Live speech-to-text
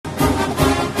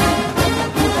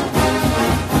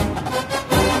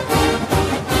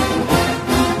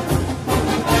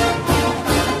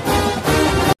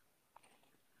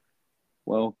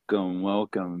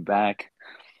Welcome back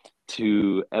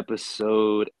to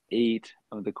episode 8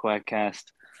 of the Quackcast.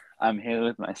 I'm here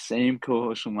with my same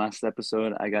co-host from last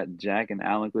episode. I got Jack and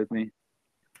Alec with me.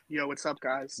 Yo, what's up,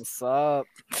 guys? What's up?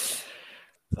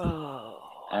 Oh.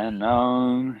 And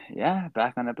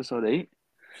back on episode 8.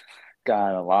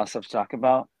 Got a lot of stuff to talk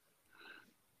about.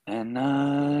 And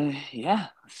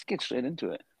let's get straight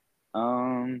into it.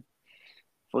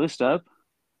 First up,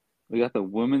 we got the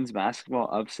women's basketball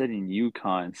upsetting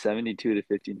UConn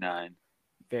 72-59.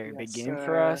 Very big game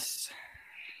for us.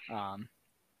 I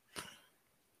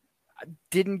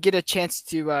didn't get a chance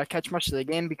to catch much of the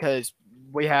game because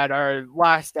we had our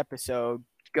last episode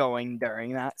going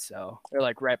during that, or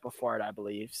like right before it, I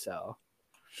believe. So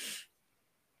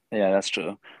yeah, that's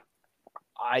true.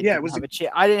 I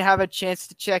didn't have a chance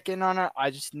to check in on it. I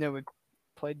just knew we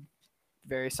played a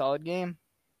very solid game.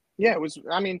 Yeah, it was.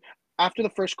 I mean, after the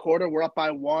first quarter, we're up by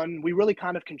 1. We really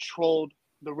kind of controlled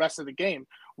the rest of the game.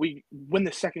 We win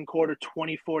the second quarter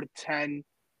 24-10,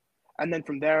 and then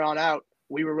from there on out,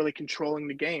 we were really controlling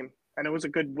the game. And it was a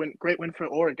good win, great win for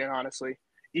Oregon, honestly.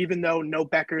 Even though no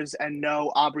Beckers and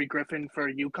no Aubrey Griffin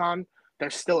for UConn, they're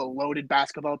still a loaded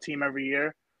basketball team every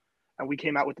year, and we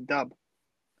came out with the dub.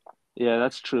 Yeah,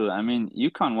 that's true. I mean,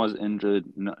 UConn was injured,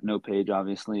 no Page,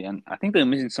 obviously, and I think they're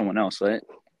missing someone else, right?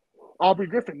 Aubrey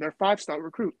Griffin, their 5-star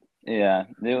recruit. Yeah,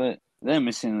 they're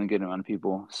missing a good amount of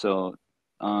people. So,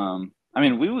 I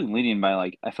mean, we were leading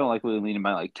by I felt like we were leading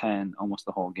by 10 almost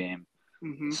the whole game.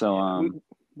 Mm-hmm. So,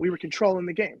 we were controlling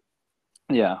the game.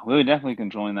 Yeah, we were definitely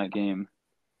controlling that game,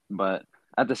 but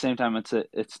at the same time,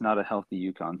 it's not a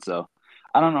healthy UConn. So,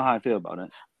 I don't know how I feel about it.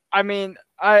 I mean,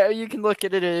 you can look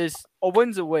at it as a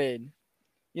win's a win.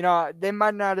 You know, they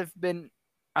might not have been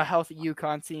a healthy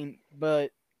UConn team, but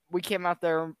we came out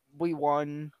there, we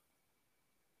won.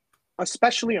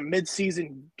 Especially a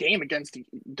mid-season game against the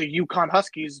UConn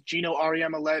Huskies. Gino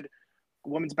Auriemma-led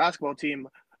women's basketball team.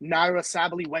 Naira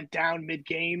Sabally went down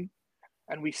mid-game,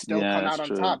 and we still come out on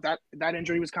top. That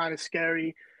injury was kind of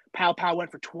scary. Pow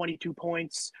went for 22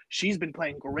 points. She's been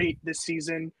playing great this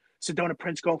season. Sedona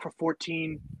Prince going for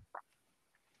 14.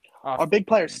 Our big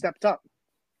players stepped up.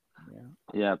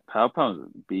 Yeah, Pow's a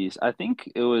beast. I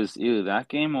think it was either that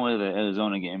game or the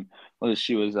Arizona game where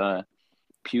she was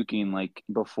puking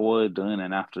before, during,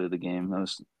 and after the game. That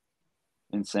was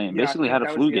insane. Yeah, basically had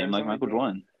a flu game like Michael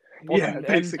Jordan. Yeah,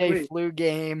 basically. MJ flu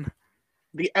game.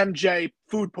 The MJ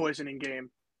food poisoning game.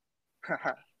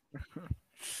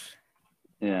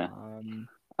 Yeah.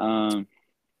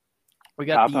 We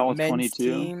got Pow the men's 22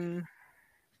 team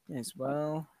as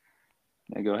well.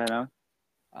 Yeah, go ahead, Alan.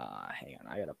 Hang on,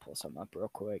 I gotta pull something up real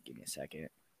quick. Give me a second.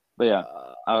 But yeah,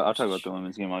 I'll talk about the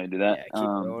women's game while you do that. Yeah, keep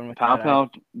rolling with Pow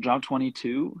dropped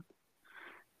 22.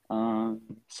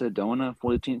 Sedona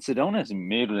 14. Sedona's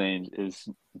mid-range is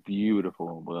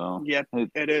beautiful, bro. Yeah,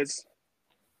 it is.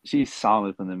 She's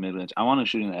solid from the mid-range. I want to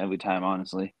shoot her every time,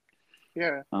 honestly.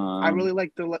 Yeah. I really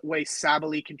like the way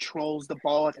Sabally controls the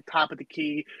ball at the top of the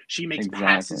key. She makes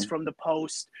passes from the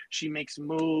post. She makes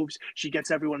moves. She gets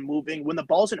everyone moving. When the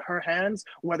ball's in her hands,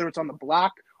 whether it's on the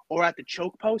block or at the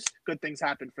choke post, good things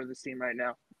happen for this team right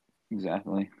now.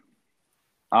 Exactly.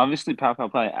 Obviously, Pow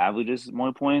probably averages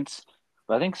more points,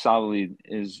 but I think Sabally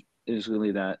is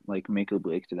really that make or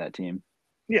break to that team.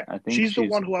 Yeah, I think she's the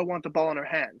one who I want the ball in her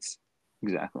hands.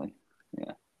 Exactly.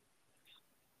 Yeah.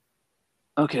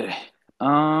 Okay.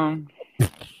 And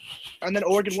then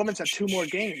Oregon women's had 2 more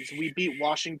games. We beat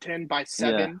Washington by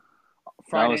 7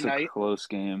 Friday night. That was a close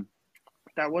game.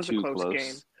 That was a close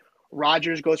game.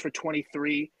 Rogers goes for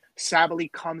 23.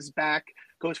 Sabally comes back,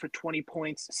 goes for 20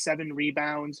 points, 7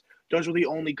 rebounds. Those were the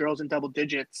only girls in double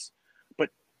digits. But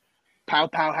Pow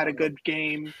had a good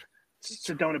game.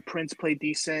 Sedona Prince played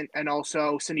decent. And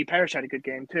also Cindy Parrish had a good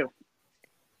game too.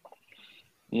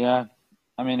 Yeah.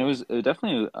 I mean, it was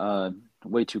definitely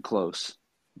way too close.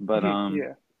 But then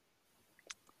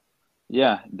we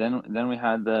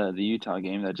had the Utah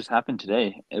game that just happened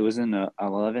today. It was in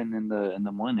 11 in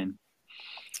the morning.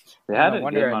 They had a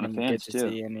good amount of fans too.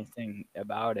 See anything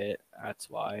about it? That's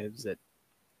why it was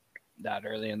that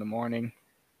early in the morning.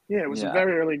 Yeah, it was a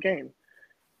very early game.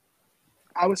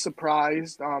 I was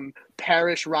surprised.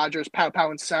 Parrish, Rogers, Pow,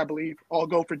 and Sabally all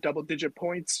go for double-digit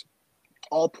points,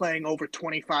 all playing over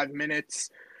 25 minutes.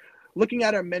 Looking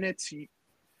at our minutes,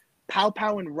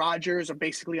 Pow and Rogers are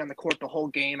basically on the court the whole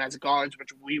game as guards,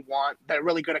 which we want. They're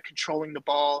really good at controlling the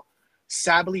ball.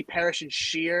 Sabally, Parrish, and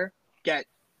Shear get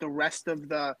the rest of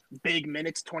the big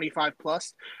minutes, 25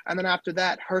 plus. And then after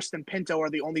that, Hurst and Pinto are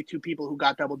the only 2 people who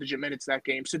got double-digit minutes that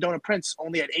game. Sedona Prince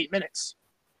only had 8 minutes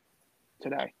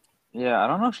today. Yeah, I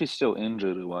don't know if she's still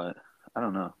injured or what. I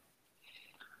don't know.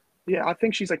 Yeah, I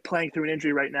think she's like playing through an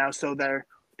injury right now, so they're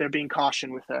being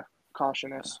cautious.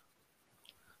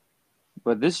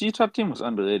 But this Utah team was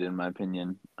underrated in my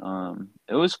opinion.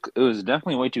 It was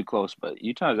definitely way too close, but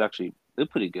Utah is actually they're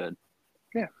pretty good.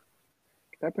 Yeah,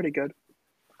 they're pretty good.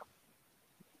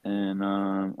 And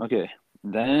okay,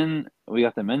 then we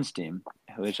got the men's team,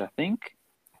 which I think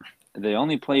they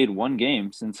only played one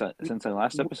game since our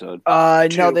last episode. No,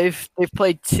 Two. they've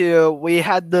played two. We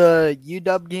had the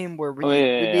UW game where we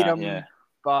beat them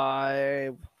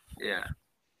by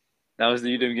That was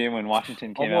the UW game when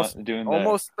Washington came out doing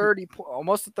almost a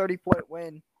 30-point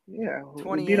win. Yeah, we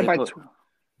 28, beat them by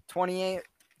 28.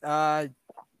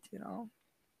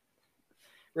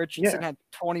 Richardson had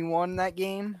 21 that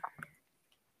game.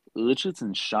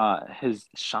 Richardson his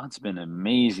shot's been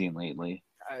amazing lately.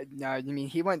 No, I mean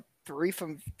he went 3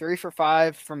 for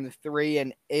 5 from the 3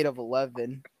 and 8 of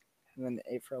 11, and then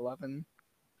 8 for 11,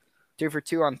 2 for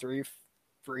 2 on 3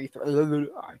 free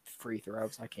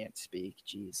throws. I can't speak.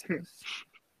 Jesus.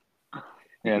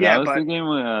 That was the game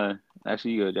where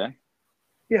actually you go, Jack.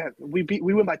 Yeah, we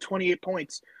win by 28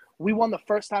 points. We won the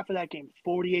first half of that game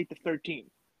 48-13.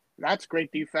 That's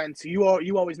great defense. You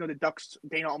always know the Ducks,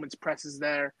 Dana Altman's press is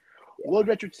there. Yeah. Will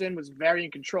Richardson was very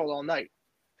in control all night.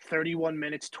 31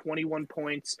 minutes, 21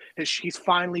 points. He's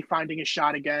finally finding his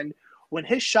shot again. When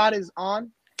his shot is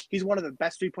on, he's one of the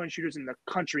best three-point shooters in the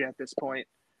country at this point.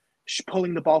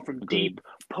 Pulling the ball from deep,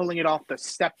 pulling it off the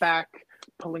step back,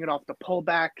 pulling it off the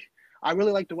pullback. I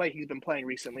really like the way he's been playing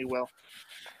recently, Will.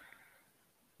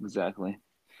 Exactly.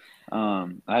 I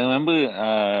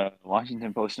remember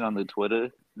Washington posted on the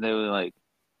Twitter. They were like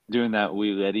doing that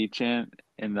 "We Ready" chant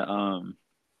in the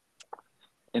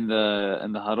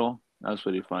huddle. That was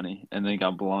pretty funny, and they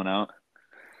got blown out.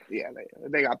 Yeah,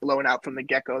 they got blown out from the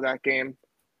get-go that game.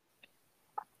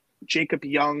 Jacob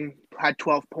Young had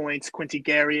 12 points. Quincy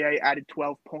Guerrier added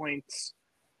 12 points.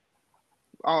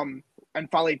 And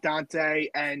Fale Dante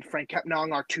and Frank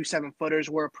Kepnong, our 2 7-footers,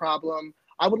 were a problem.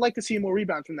 I would like to see more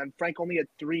rebounds from them. Frank only had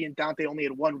 3 and Dante only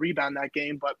had 1 rebound that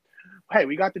game. But, hey,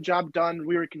 we got the job done.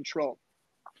 We were in control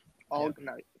all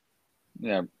night.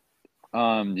 Yeah.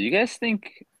 Do you guys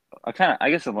think – I guess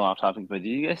it's a little off topic, but do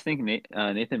you guys think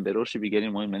Nathan Biddle should be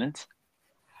getting more minutes?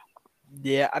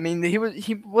 Yeah, I mean he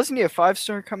wasn't a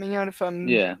 5-star coming out if I'm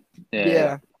yeah.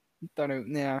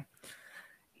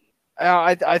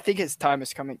 I think his time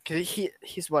is coming because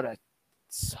he's what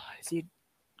is he?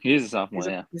 He's a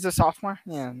sophomore. He's a sophomore.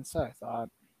 Yeah, that's what I thought.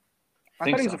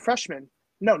 I thought he was a freshman.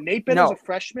 No, Nate Biddle's a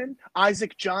freshman.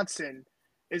 Isaac Johnson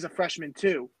is a freshman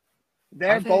too.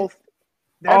 They're both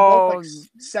like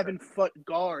 7-foot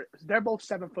guard. They're both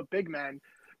 7-foot big men.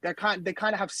 They kind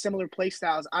of have similar play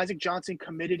styles. Isaac Johnson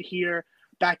committed here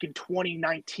back in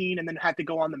 2019 and then had to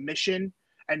go on the mission,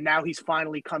 and now he's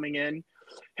finally coming in.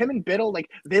 Him and Biddle, like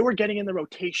they were getting in the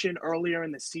rotation earlier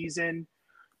in the season,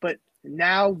 but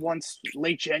now once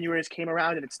late January came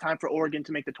around and it's time for Oregon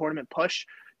to make the tournament push,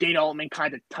 Dana Altman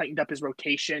kind of tightened up his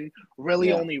rotation,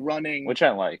 only running – which I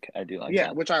like. I do like that.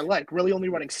 Yeah, which I like. Really only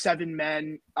running 7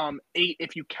 men, 8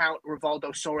 if you count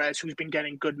Rivaldo Soares, who's been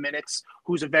getting good minutes,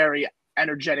 who's a very –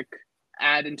 energetic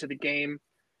add into the game.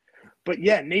 But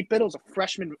yeah, Nate Biddle's a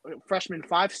freshman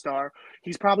 5-star.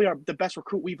 He's probably the best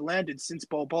recruit we've landed since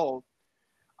Bol.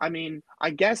 I mean,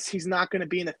 I guess he's not going to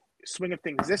be in the swing of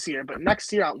things this year, but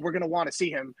next year we're going to want to see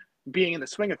him being in the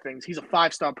swing of things. He's a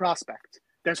 5-star prospect.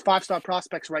 There's 5-star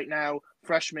prospects right now,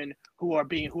 freshmen who are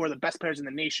the best players in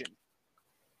the nation.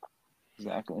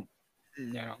 Exactly.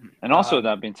 Yeah. And also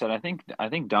that being said, I think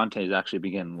Dante's actually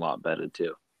been getting a lot better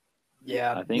too.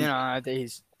 Yeah, I think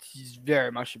he's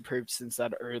very much improved since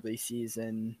that early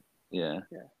season. Yeah.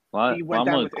 He went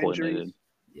down with coordinated.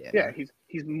 Injuries. Yeah,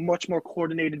 he's much more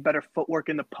coordinated, better footwork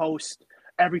in the post.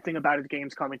 Everything about his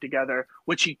game's coming together,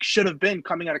 which he should have been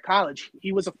coming out of college.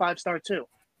 He was a 5-star too,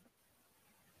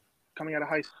 coming out of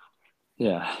high school.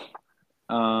 Yeah.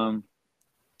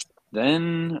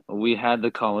 Then we had the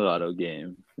Colorado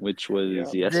game, which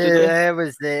was yesterday.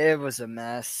 It was a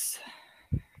mess.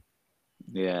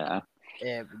 Yeah.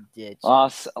 It did.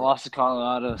 Lost to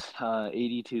Colorado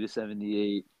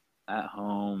 82-78 at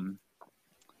home.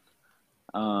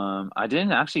 I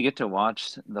didn't actually get to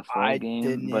watch the full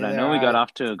game, but I know we got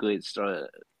off to a great start,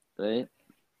 right?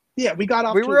 Yeah, we got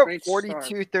off to a great start. We were up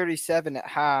 42-37 at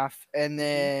half, and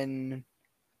then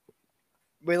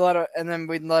we let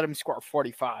him score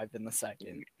 45 in the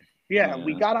second. Yeah,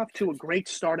 we got off to a great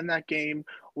start in that game.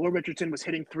 Will Richardson was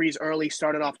hitting threes early,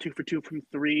 started off 2 for 2 from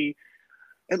 3.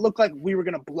 It looked like we were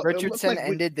going to blow.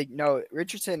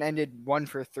 Richardson ended 1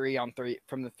 for 3 on 3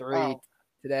 from the 3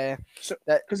 today. So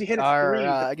because he hit a 3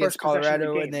 against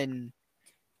Colorado, and then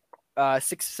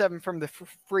 6-7 from the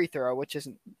free throw, which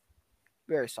isn't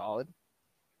very solid.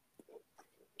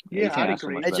 You Yeah, can't I'd ask for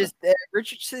agree. much It better. just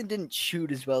Richardson didn't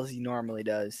shoot as well as he normally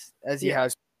does, as he Yeah.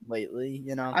 has lately.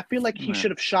 I feel like he Yeah.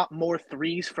 should have shot more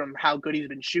threes from how good he's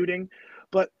been shooting.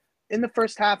 But in the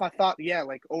first half, I thought, yeah,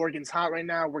 like Oregon's hot right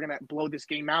now. We're going to blow this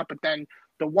game out. But then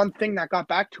the one thing that got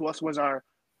back to us was our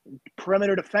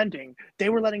perimeter defending. They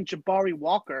were letting Jabari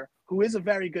Walker, who is a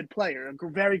very good player, a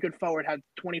very good forward, had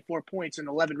 24 points and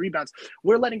 11 rebounds.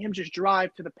 We're letting him just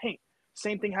drive to the paint.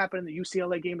 Same thing happened in the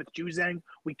UCLA game with Juzang.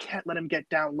 We can't let him get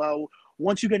down low.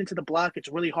 Once you get into the block, it's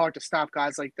really hard to stop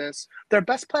guys like this. Their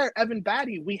best player, Evan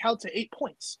Batty, we held to 8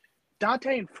 points.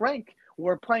 Dante and Frank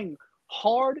were playing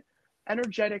hard,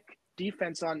 energetic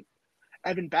defense on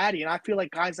Evan Batty, and I feel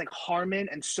like guys like Harmon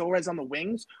and Soares on the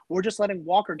wings, we're just letting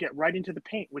Walker get right into the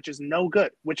paint, which is no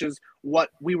good, which is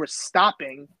what we were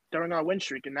stopping during our win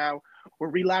streak, and now we're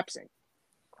relapsing.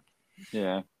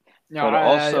 Yeah. No, But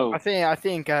also- I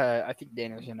think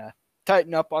Dana's gonna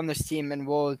tighten up on this team, and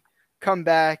we'll come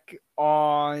back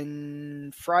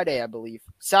on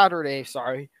Saturday,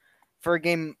 for a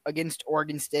game against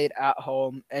Oregon State at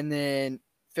home, and then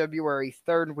February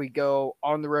 3rd we go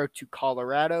on the road to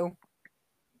Colorado.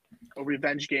 A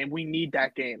revenge game. We need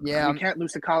that game. Yeah. We can't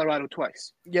lose to Colorado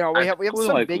twice. We have We're some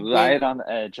like big right games. on the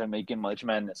edge of making March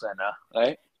Madness right now,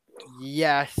 right?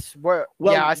 Yes,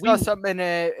 I saw something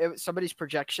in somebody's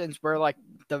projections. We're like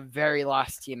the very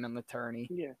last team in the tourney.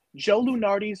 Yeah. Joe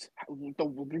Lunardi's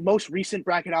the most recent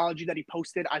bracketology that he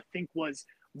posted, I think, was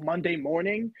Monday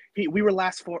morning. We were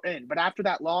last 4 in, but after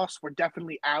that loss, we're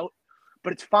definitely out.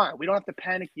 But it's fine. We don't have to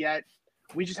panic yet.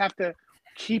 We just have to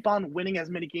keep on winning as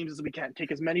many games as we can,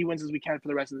 take as many wins as we can for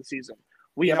the rest of the season.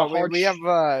 We have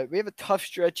a tough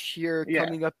stretch here Yeah.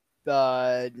 coming up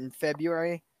in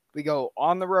February. We go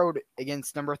on the road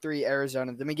against number 3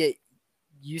 Arizona. Then we get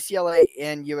UCLA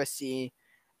and USC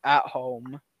at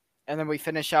home, and then we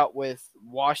finish out with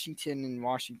Washington and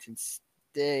Washington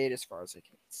State, as far as I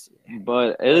can see.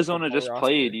 But Arizona football just roster.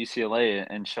 played UCLA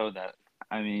and showed that.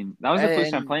 I mean, that was the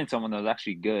first time And- playing someone that was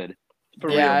actually good. For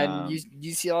Yeah, real. and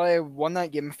UCLA won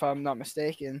that game, if I'm not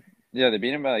mistaken. Yeah, they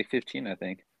beat him by like 15, I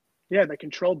think. Yeah, they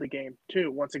controlled the game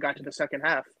too once it got to the second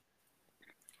half.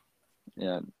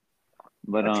 Yeah.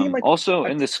 But A team like- also a-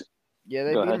 in this, Yeah,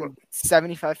 they Go beat ahead. them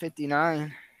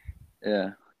 75-59.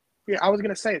 yeah, Yeah, I was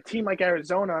gonna say a team like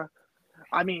Arizona.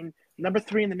 I mean, number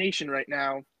 3 in the nation right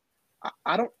now.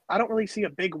 I don't really see a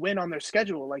big win on their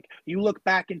schedule. Like you look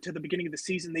back into the beginning of the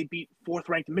season, they beat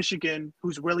 4th-ranked Michigan,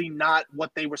 who's really not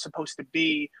what they were supposed to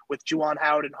be with Juwan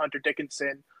Howard and Hunter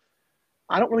Dickinson.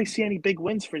 I don't really see any big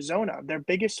wins for Zona. Their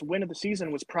biggest win of the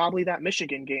season was probably that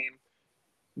Michigan game.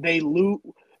 They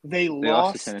they lost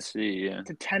lost to Tennessee. Yeah,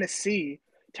 to Tennessee.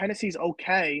 Tennessee's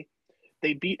okay.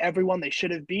 They beat everyone they should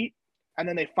have beat, and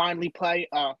then they finally play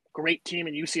a great team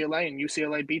in UCLA, and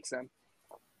UCLA beats them.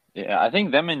 yeah. I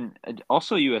think them and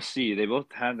also USC. They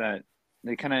both had that.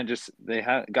 They kind of just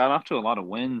got off to a lot of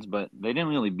wins, but they didn't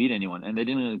really beat anyone, and they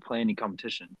didn't really play any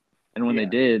competition. And when they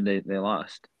did, they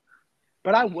lost.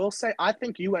 But I will say, I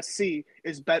think USC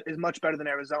is much better than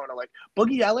Arizona. Like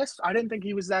Boogie Ellis, I didn't think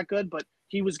he was that good, but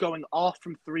he was going off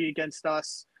from 3 against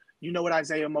us. You know what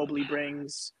Isaiah Mobley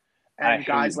brings, and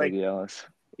guys like Ellis.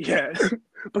 yeah,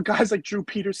 but guys like Drew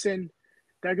Peterson,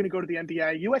 they're going to go to the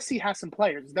NBA. USC has some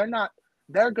players.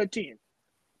 They're a good team.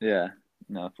 Yeah,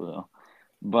 no, for real.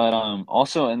 But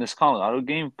also in this Colorado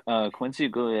game, Quincy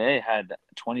Guerrier had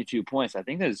 22 points. I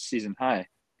think that's his season high.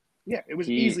 Yeah, it was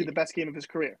easily the best game of his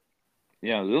career.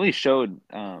 Yeah, really showed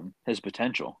his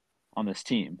potential on this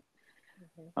team.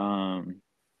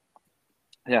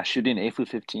 Yeah, shooting 8 for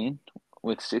 15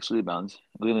 with 6 rebounds.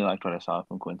 Really liked what I saw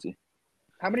from Quincy.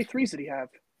 How many threes did he have?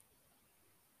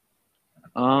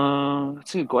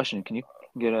 That's a good question. Can you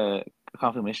get a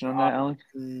confirmation on that, Alec?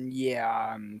 Yeah,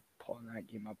 I'm pulling that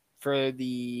game up for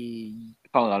the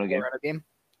Colorado game. Colorado game.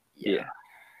 Yeah.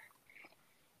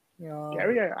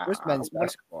 Gary, Where's men's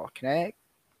basketball? Connect,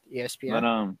 ESPN,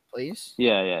 But please.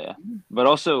 yeah. But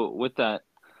also with that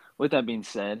being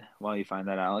said, while you find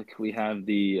that, Alec, we have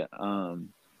the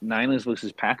Niners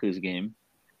versus Packers game,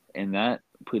 and that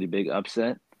pretty big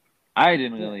upset. I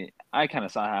kind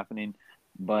of saw it happening,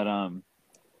 but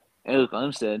Eric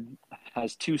Armstead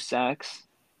has 2 sacks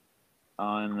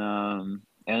on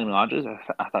Aaron Rodgers.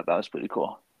 I thought that was pretty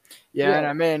cool. Yeah, and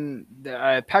I mean,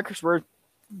 the Packers were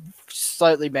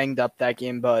slightly banged up that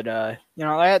game, but they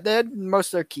had most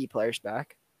of their key players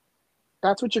back.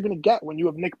 That's what you're going to get when you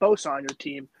have Nick Bosa on your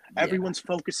team. Everyone's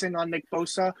focusing on Nick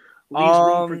Bosa. Leaves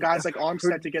room for guys like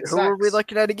Armstead to get sacks. Who are we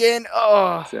looking at again?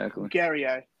 Oh, Exactly. Gary,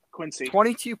 Quincy.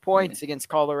 22 points against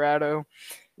Colorado.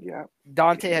 Yeah.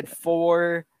 Dante had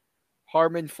 4.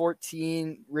 Harmon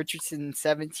 14, Richardson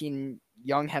 17,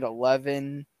 Young had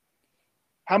 11.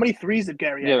 How many threes did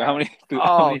Gary Yeah, have? how many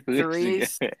Oh, threes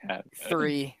threes. did he have?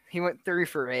 3. He went 3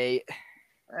 for 8.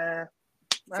 That's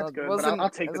So good, but it I'll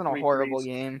take the wasn't a 3 horrible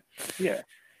threes. game. Yeah.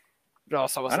 But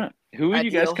also I wasn't don't. Who would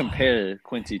you guys ideal. compare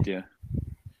Quincy to?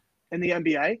 In the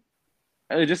NBA?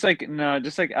 Just like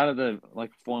out of the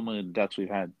like former deaths we've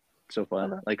had so far,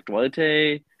 Okay. like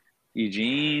Duarte,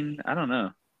 Eugene. I don't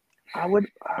know. I would.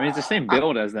 I mean, it's the same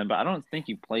build as them, but I don't think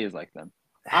he plays like them.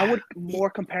 I would more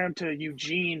compare him to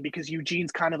Eugene because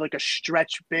Eugene's kind of like a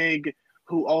stretch big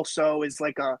who also is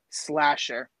like a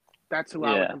slasher. That's who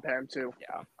I would Yeah. compare him to.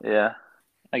 Yeah,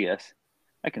 I guess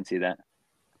I can see that.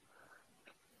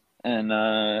 And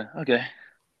okay,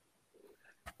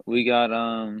 we got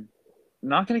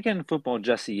not gonna get in football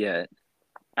just yet.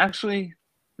 Actually,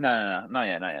 no, not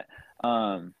yet.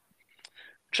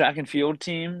 Track and field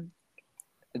team,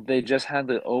 they just had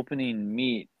the opening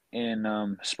meet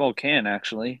in Spokane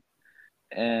actually,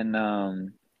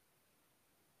 and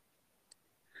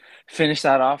finished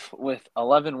that off with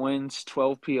 11 wins,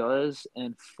 12 PRs,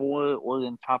 and 4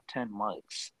 Oregon top 10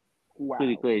 marks. Wow.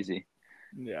 Pretty crazy.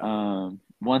 Yeah.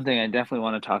 One thing I definitely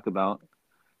want to talk about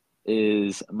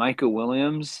is Micah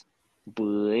Williams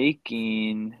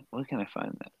breaking. Where can I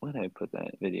find that? Where did I put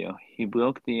that video? He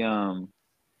broke the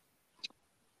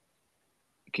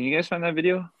Can you guys find that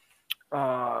video?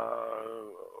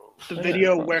 The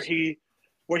video where he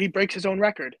breaks his own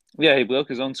record. Yeah, he broke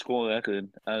his own school record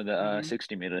out of the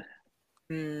 60 meter.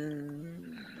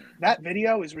 That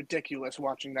video is ridiculous.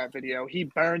 Watching that video, he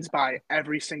burns by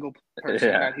every single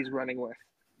person that he's running with.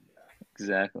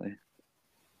 Exactly.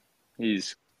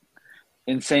 He's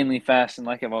insanely fast, and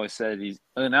like I've always said,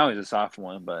 now he's a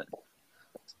sophomore, but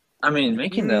I mean,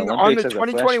 making the Olympics on the as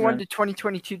 2021 a to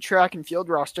 2022 track and field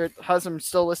roster, it has him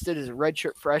still listed as a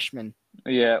redshirt freshman.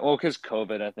 Yeah, well, because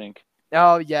COVID, I think.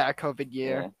 Oh yeah, COVID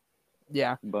year.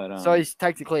 Yeah. But so he's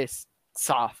technically a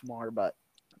sophomore, but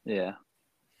yeah.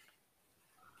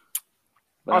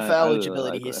 Off of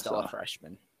eligibility, he's still a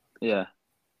freshman. Yeah.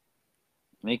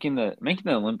 Making the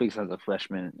Olympics as a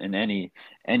freshman in any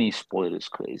sport is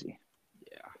crazy.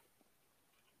 Yeah.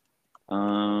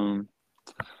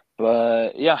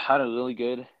 But yeah, had a really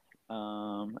good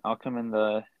outcome in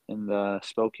the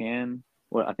Spokane.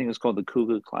 What I think it's called the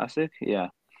Cougar Classic. Yeah.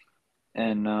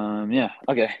 And yeah,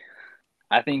 okay.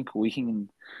 I think we can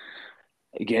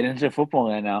get into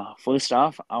football right now. First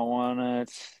off,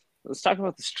 let's talk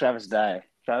about this Travis Dye.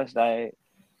 Travis Dye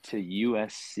to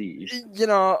USC.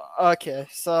 Okay,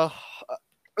 so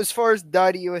as far as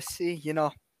Dye to USC,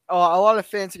 a lot of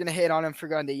fans are gonna hate on him for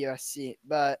going to USC,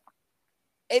 but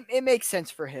it makes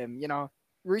sense for him.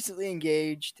 Recently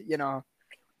engaged.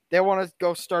 They want to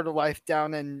go start a life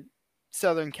down in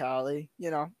Southern Cali.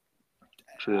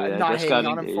 True, I'm not hating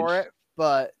on him for it,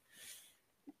 but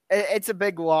it's a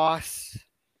big loss.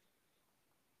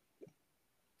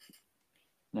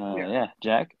 Yeah,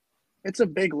 Jack? It's a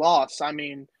big loss. I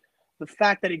mean, the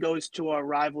fact that he goes to a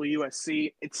rival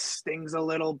USC, it stings a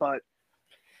little, but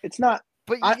it's not.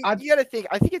 But you got to think.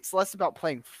 I think it's less about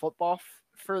playing football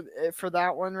for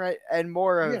that one, right? And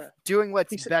more of doing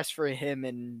what's best for him.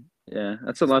 And yeah,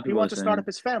 that's a lot of people. He wants to start up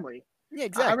his family. Yeah,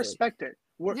 exactly. I respect it.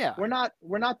 We're not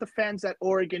the fans at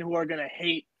Oregon who are gonna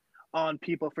hate on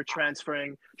people for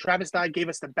transferring. Travis Dye gave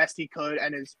us the best he could,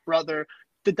 and his brother.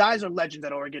 The Dyes are legends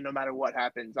at Oregon, no matter what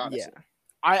happens. Honestly.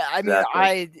 Yeah, I mean,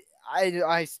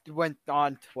 I went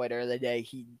on Twitter the day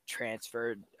he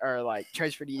transferred to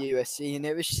USC, and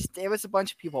it was a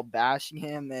bunch of people bashing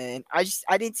him, and I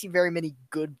didn't see very many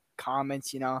good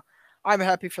comments. I'm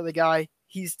happy for the guy.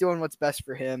 He's doing what's best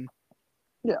for him.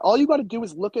 Yeah, all you got to do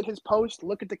is look at his post,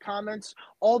 look at the comments,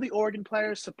 all the Oregon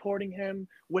players supporting him,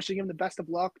 wishing him the best of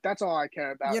luck. That's all I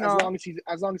care about. As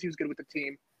long as he was good with the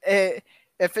team.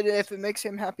 If it makes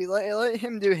him happy, let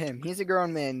him do him. He's a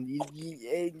grown man.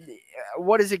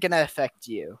 What is it going to affect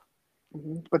you?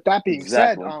 Mm-hmm. But that being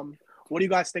said, what do you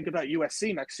guys think about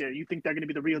USC next year? You think they're going to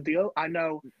be the real deal? I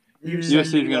know USC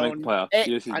is going to make the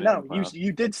playoffs. I know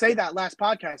you did say that last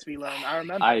podcast, Vlone. I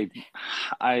remember.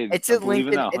 It's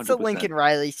a Lincoln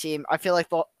Riley team. I feel like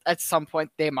at some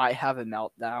point they might have a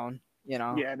meltdown.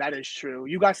 Yeah, that is true.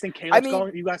 You guys think Caleb's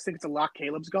going? You guys think it's a lock?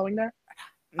 Caleb's going there?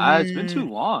 It's been too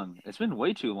long. It's been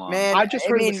way too long. Man, I just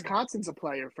heard Wisconsin's a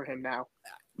player for him now.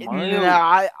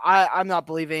 I'm not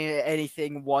believing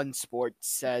anything one sport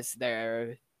says.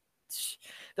 Their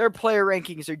player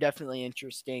rankings are definitely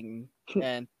interesting,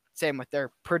 and same with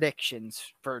their predictions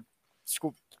for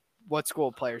what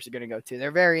school players are going to go to.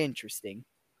 They're very interesting.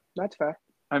 That's fair.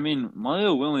 I mean,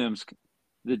 Mario Williams,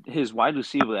 his wide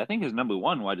receiver, I think his number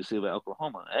one wide receiver at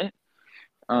Oklahoma, right?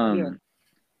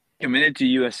 committed to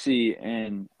USC,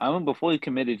 and I remember before he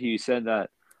committed, he said that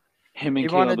him and He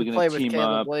Caleb wanted were to going play to with team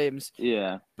Caleb up. Williams.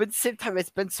 Yeah. But at the same time, it's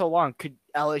been so long. Could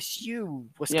LSU,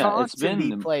 it's Wisconsin be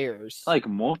been players? like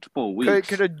multiple weeks.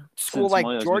 Could a school since like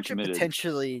Moyo's been Georgia committed.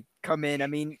 potentially come in? I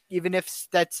mean, even if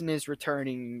Stetson is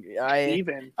returning, I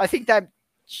Even. think that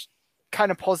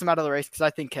kind of pulls him out of the race because I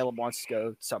think Caleb wants to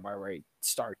go somewhere where he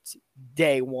starts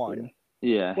day one.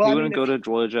 Yeah, Well, he I wouldn't mean, go to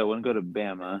Georgia, wouldn't go to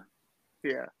Bama.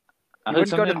 Yeah. I He heard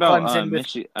wouldn't go something to about Clemson with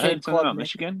Michigan. I Kid heard something about Klubnik.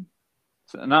 Michigan.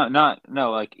 So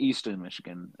no, like Eastern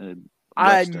Michigan.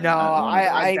 I Western, know. one of those.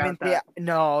 I I doubt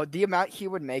mean, the amount he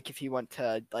would make if he went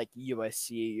to like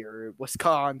USC or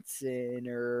Wisconsin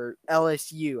or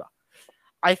LSU.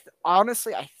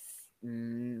 Honestly,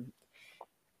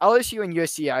 LSU and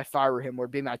USC, if I were him,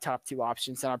 would be my top two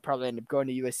options, and I'd probably end up going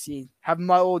to USC, having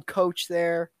my old coach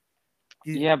there.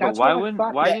 Yeah, but That's why what I wouldn't?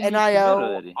 thought. Why The didn't he commit NIL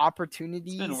already? It's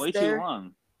opportunities been way there. too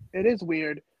long. It is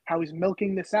weird how he's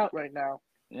milking this out right now.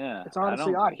 Yeah, It's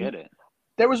honestly I don't odd. get it.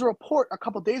 There was a report a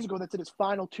couple days ago that said his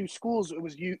final two schools, it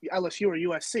was LSU or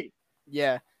USC.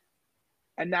 Yeah.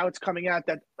 And now it's coming out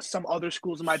that some other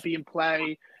schools might be in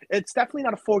play. It's definitely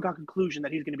not a foregone conclusion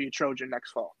that he's going to be a Trojan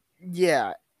next fall.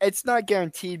 Yeah, it's not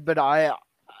guaranteed, but I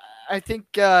think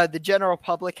the general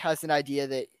public has an idea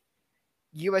that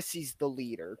USC's the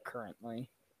leader currently.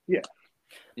 Yeah.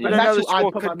 But And that's another who I'd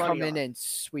school put my could money come in on. and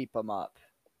sweep them up.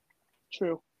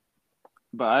 True.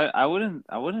 But I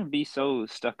wouldn't be so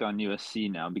stuck on USC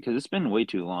now because it's been way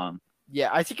too long. Yeah,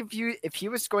 I think if he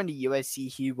was going to USC,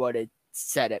 he would have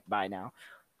said it by now.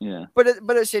 Yeah. But at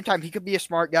the same time, he could be a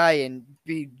smart guy and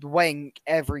be weighing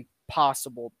every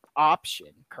possible option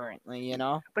currently, you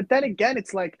know? But then again,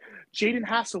 it's like Jaden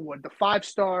Hasselwood, the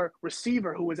 5-star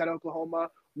receiver who was at Oklahoma,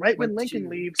 right when Lincoln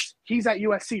leaves, he's at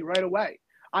USC right away.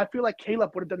 I feel like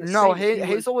Caleb would have done the same. No,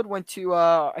 Hazelwood went to,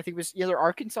 I think it was either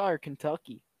Arkansas or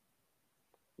Kentucky.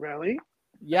 Really?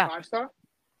 Yeah. 5-star?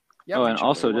 Yeah. Oh, and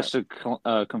also just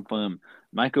to confirm,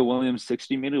 Michael Williams'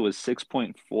 60-meter was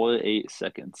 6.48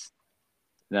 seconds.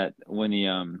 That when he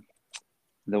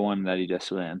the one that he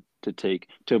just ran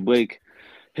to break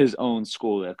his own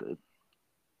school record.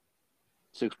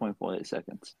 6.48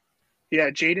 seconds. Yeah,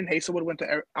 Jaden Hazelwood went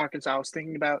to Arkansas. I was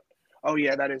thinking about. Oh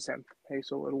yeah, that is him,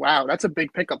 Hazelwood. Wow, that's a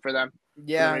big pickup for them.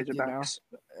 Yeah, for the Razorbacks.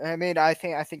 I mean, I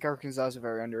think Arkansas is a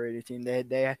very underrated team.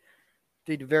 They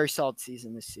did a very solid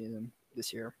season this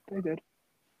year. They did.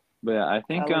 But yeah, I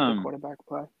think I like the quarterback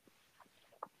play.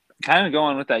 Kind of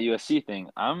going with that USC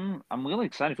thing, I'm really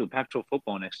excited for Pac-12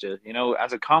 football next year. You know,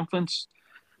 as a conference,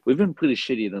 we've been pretty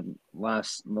shitty the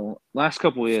last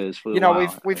couple of years. For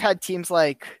we've had teams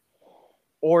like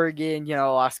Oregon. You know,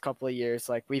 the last couple of years,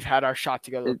 like we've had our shot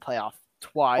to go to the playoff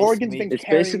twice. Oregon's been. It's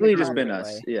basically just been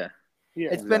us. Yeah.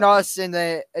 It's been us and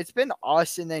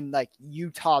then like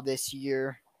Utah this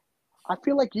year. I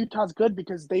feel like Utah's good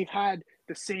because they've had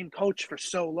the same coach for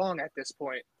so long at this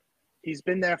point. He's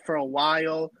been there for a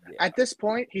while. Yeah. At this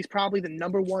point, he's probably the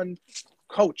number one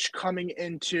coach coming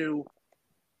into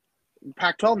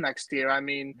Pac-12 next year. I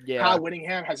mean, Kyle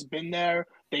Whittingham has been there.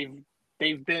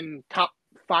 They've been top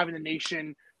 5 in the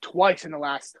nation twice in the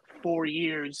last 4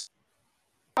 years.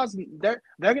 They're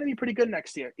going to be pretty good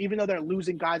next year, even though they're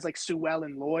losing guys like Sewell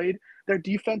and Lloyd. Their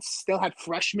defense still had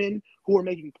freshmen who were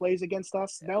making plays against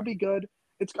us. They'll be good.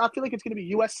 I feel like it's going to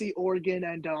be USC, Oregon,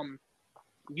 and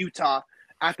Utah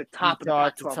at the top of the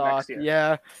Pac-12 next year.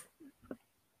 Yeah.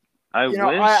 I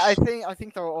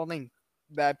think the only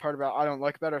bad part about I don't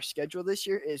like about our schedule this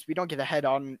year is we don't get a head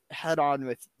on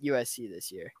with USC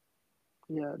this year.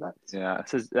 Yeah,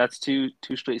 that's two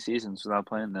straight seasons without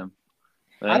playing them.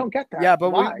 Right? I don't get that. Yeah, but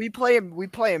we play him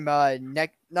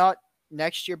not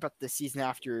next year, but the season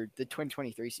after the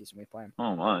 2023 season we play him.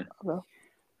 Oh my. Okay.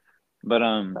 But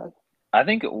I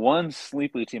think one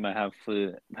sleeper team I have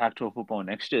for Pac-12 football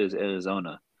next year is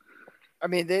Arizona. I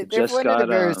mean, they've landed a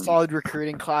very solid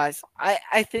recruiting class.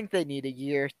 I think they need a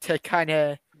year to kind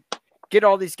of get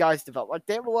all these guys developed. Like,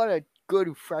 they have a lot of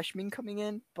good freshmen coming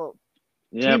in, but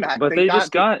but they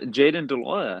just got Jaden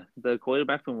Delora, the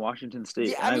quarterback from Washington State.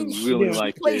 Yeah, I really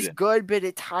like Jaden. He plays good, but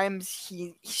at times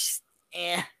he's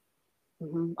eh.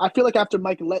 Mm-hmm. I feel like after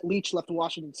Mike Leach left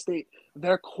Washington State,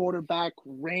 their quarterback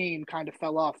reign kind of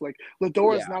fell off. Like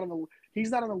Ladora's not on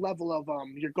the level of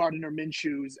your Gardner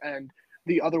Minshew's and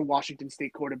the other Washington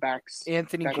State quarterbacks.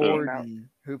 Anthony Gordon,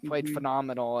 who played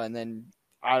phenomenal, and then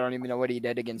I don't even know what he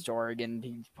did against Oregon.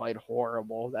 He played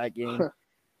horrible that game.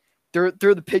 Threw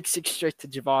the pick six straight to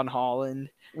Javon Holland.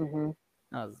 Mm-hmm.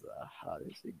 That was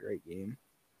a great game.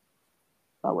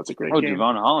 That was a great game.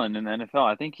 Javon Holland in the NFL.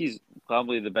 I think he's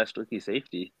probably the best rookie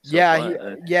safety. Him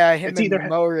and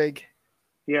Morig.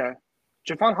 Yeah.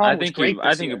 Javon I Holland was think great I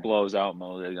this think year. it blows out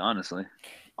Molig, honestly.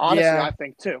 Honestly, Yeah. I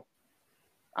think too.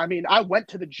 I mean, I went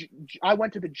to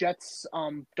the Jets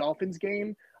Dolphins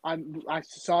game. I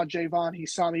saw Javon. He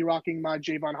saw me rocking my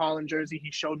Javon Holland jersey.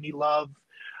 He showed me love.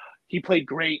 He played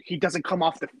great. He doesn't come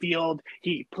off the field.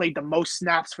 He played the most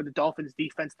snaps for the Dolphins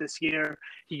defense this year.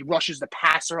 He rushes the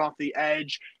passer off the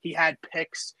edge. He had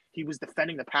picks. He was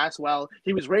defending the pass well.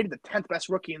 He was rated the 10th best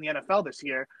rookie in the NFL this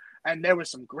year, and there were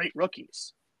some great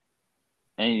rookies.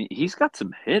 And he's got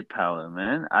some hit power,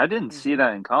 man. I didn't see Mhm.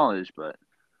 that in college, but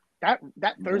That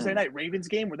Thursday man, night Ravens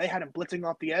game where they had him blitzing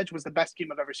off the edge was the best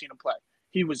game I've ever seen him play.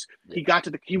 He was yeah,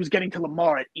 he was getting to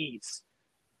Lamar at ease.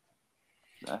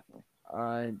 exactly.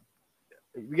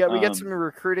 We got some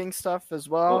recruiting stuff as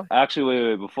well. Actually,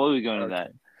 wait. Before we go into Okay.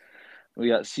 that, we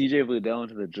got CJ Verdell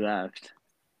into the draft.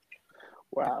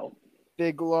 Wow.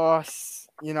 Big loss.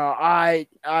 You know, I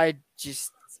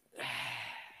just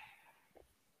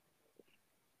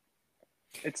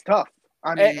It's tough.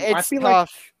 I mean, I it's feel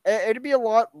tough. It'd be a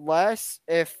lot less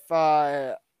if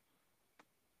like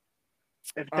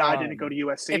if Dye didn't go to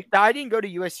USC. If Dye didn't go to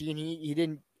USC and he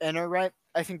didn't enter right,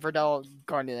 I think Verdell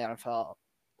going to the NFL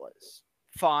was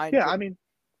fine. Yeah, I mean,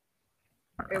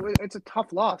 it's a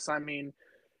tough loss. I mean,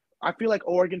 I feel like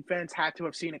Oregon fans had to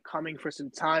have seen it coming for some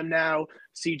time now.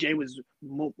 CJ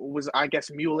was I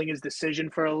guess muling his decision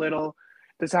for a little.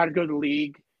 Decided to go to the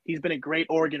league. He's been a great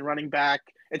Oregon running back.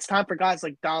 It's time for guys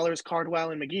like Dollars, Cardwell,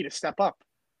 and McGee to step up.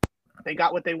 They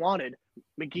got what they wanted.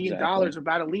 McGee and Dollars are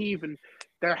about to leave, and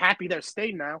they're happy they're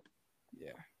staying now.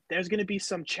 Yeah. There's going to be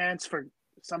some chance for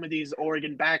some of these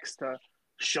Oregon backs to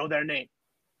show their name.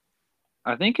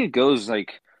 I think it goes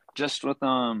like just with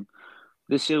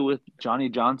this year with Johnny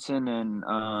Johnson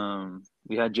and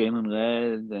we had Jalen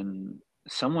Red and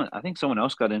I think someone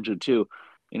else got injured too.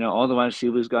 You know, all the wide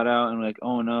receivers got out and like,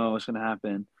 oh no, what's gonna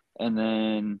happen? And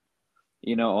then,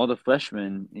 you know, all the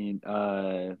freshmen,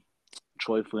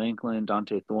 Troy Franklin,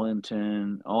 Dante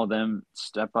Thornton, all of them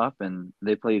step up and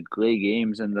they played great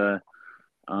games in the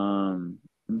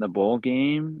bowl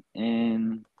game.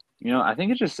 And, you know, I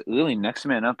think it's just really next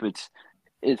man up. It's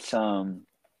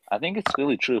I think it's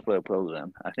really true for a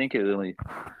program. I think it really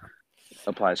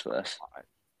applies for us.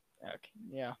 Okay.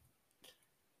 Yeah.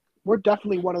 We're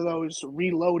definitely one of those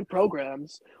reload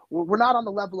programs. We're not on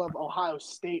the level of Ohio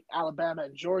State, Alabama,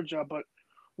 and Georgia, but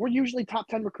we're usually top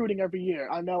 10 recruiting every year.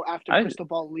 I know after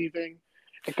Cristobal leaving,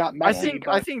 it got messy.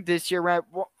 I think this year, right,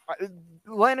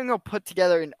 Landon will put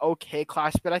together an okay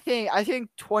class, but I think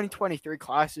 2023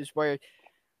 class is where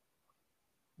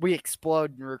we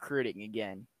explode in recruiting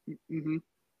again. Mm-hmm.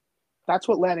 That's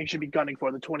what Lanning should be gunning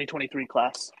for, the 2023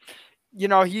 class. You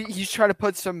know, he's trying to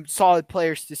put some solid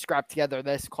players to scrap together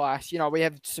this class. You know, we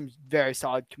have some very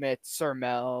solid commits: Sir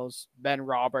Mells, Ben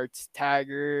Roberts,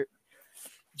 Taggart,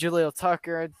 Jaleel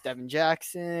Tucker, Devin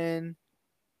Jackson,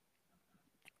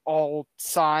 all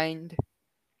signed.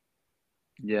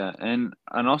 Yeah, and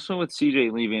also with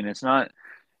CJ leaving, it's not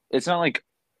like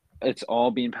it's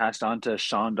all being passed on to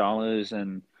Sean Dollars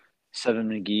and Seven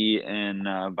McGee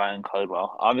and Byron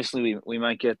Cardwell. Obviously, we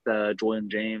might get Jordan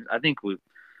James. I think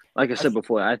like I said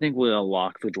before, I think we're a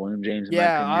lock for Jordan James. In my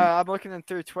opinion. I'm looking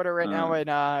through Twitter right now,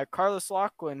 and Carlos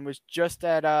Lachlan was just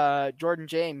at Jordan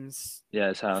James. Yeah,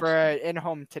 his house for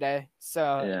in-home today.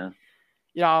 So yeah,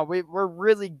 you know, we're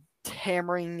really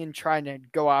hammering and trying to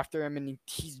go after him, and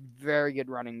he's very good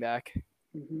running back.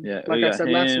 Mm-hmm. Yeah, like I said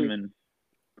last week. And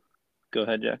go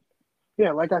ahead, Jack.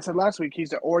 Yeah, like I said last week,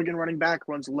 he's an Oregon running back,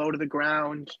 runs low to the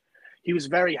ground. He was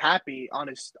very happy on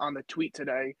the tweet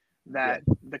today that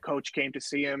the coach came to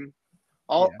see him.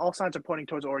 All signs are pointing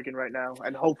towards Oregon right now,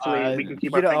 and hopefully we can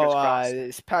keep our fingers crossed.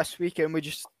 This past weekend, we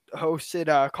just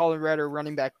hosted Colin Redder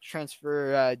running back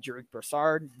transfer Jarek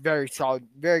Broussard. Very solid,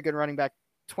 very good running back.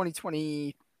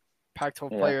 2020 Pac-12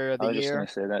 Player of the Year. I was just gonna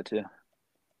say that too.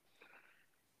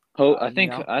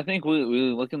 I think we're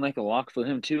looking like a lock for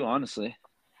him too. Honestly,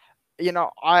 you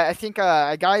know, I think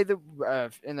a guy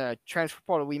that in the transfer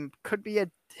portal we could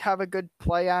have a good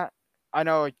play at. I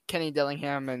know Kenny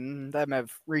Dillingham and them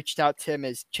have reached out to him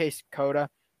as Chase Cota,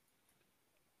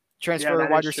 transfer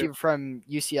wide receiver from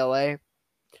UCLA.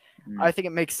 I think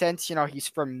it makes sense. You know, he's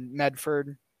from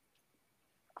Medford.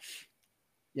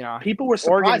 You know, people were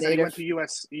surprised that he went to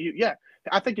USC. Yeah,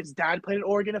 I think his dad played at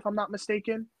Oregon, if I'm not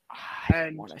mistaken.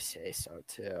 I want to say so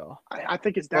too. I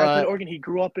think his dad played at Oregon. He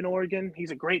grew up in Oregon.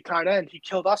 He's a great tight end. He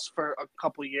killed us for a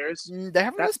couple of years. They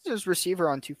haven't listed his receiver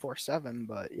on 247,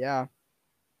 but yeah.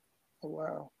 Oh,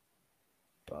 wow.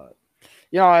 But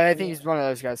you know, I think he's one of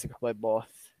those guys that can play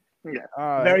both.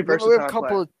 Yeah, very versatile. We have a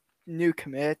couple of new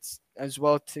commits as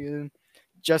well too.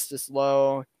 Justice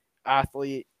Lowe,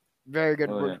 athlete. Very good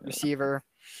Oh, yeah. receiver.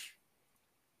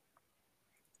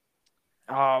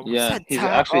 Yeah,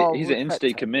 he's an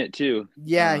in-state commit too.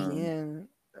 Yeah,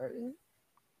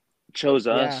 Chose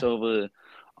us Yeah. over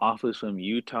offers from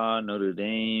Utah, Notre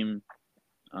Dame,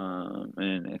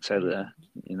 and etc.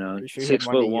 You know, Pretty sure he had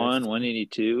 6'1", USC.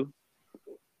 182.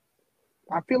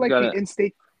 I feel like the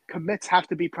in-state commits have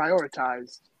to be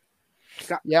prioritized.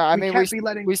 Yeah, I mean,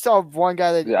 we still have one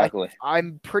guy that Exactly.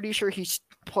 I'm pretty sure he's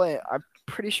playing. I'm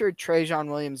pretty sure Trajan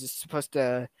Williams is supposed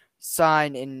to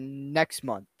sign in next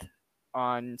month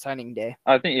on signing day.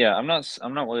 I think I'm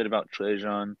not worried about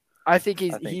Trajan. I think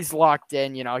he's locked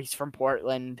in. You know, he's from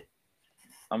Portland.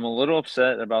 I'm a little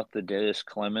upset about the Darius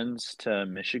Clemens to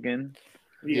Michigan.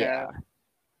 Yeah.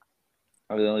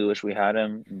 I really wish we had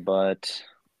him, but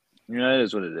you know, it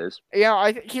is what it is. Yeah,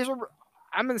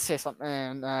 I'm gonna say something,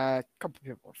 and a couple of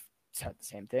people have said the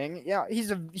same thing. Yeah,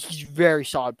 he's a very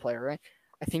solid player, right?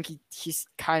 I think he's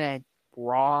kind of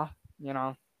raw, you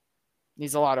know,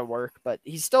 needs a lot of work, but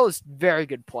he's still a very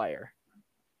good player.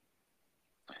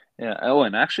 Yeah. Oh,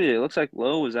 and actually, it looks like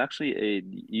Lowe was actually a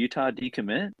Utah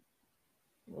decommit.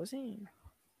 Was he?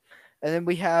 And then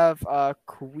we have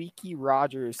Kawiki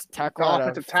Rogers,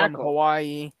 Offensive from tackle.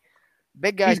 Hawaii.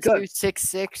 Big guy, He's good.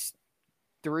 6'6",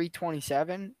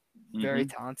 327. Very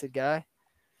talented guy.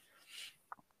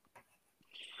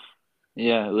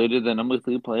 Yeah, rated the number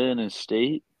 3 player in his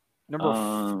state.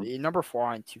 Number 4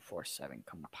 on 247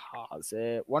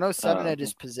 composite. 107 at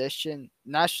his position.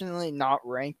 Nationally not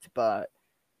ranked, but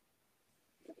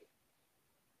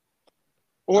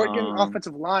Oregon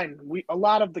offensive line. A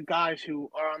lot of the guys who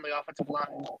are on the offensive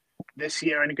line this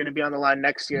year and going to be on the line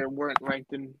next year weren't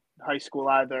ranked in high school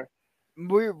either.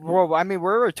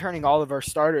 We're returning all of our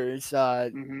starters.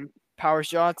 Powers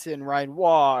Johnson, Ryan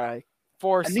Waugh,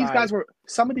 Forsythe. And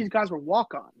some of these guys were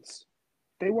walk-ons.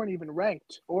 They weren't even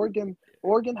ranked. Oregon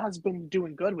has been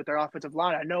doing good with their offensive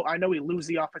line. I know we lose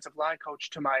the offensive line coach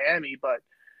to Miami, but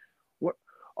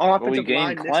we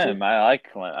gained Clem. I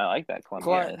like Clem. I like that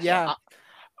Clem. Yeah.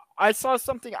 I saw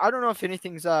something. I don't know if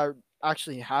anything's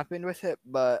actually happened with it,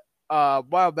 but a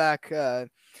while back there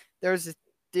was a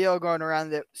deal going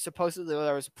around that supposedly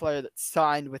there was a player that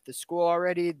signed with the school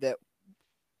already that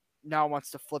now wants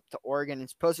to flip to Oregon, and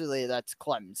supposedly that's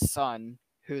Clem's son,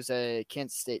 who's a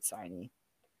Kansas State signee.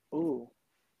 Ooh.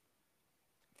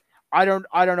 I don't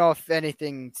know if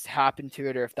anything's happened to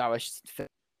it or if that was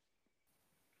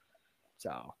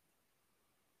so.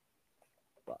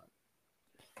 But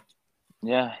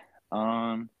yeah.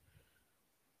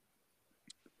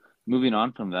 Moving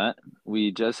on from that,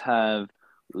 we just have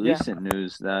recent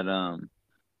news that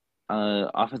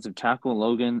offensive tackle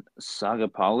Logan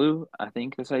Sagapalu, I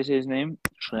think that's how you say his name,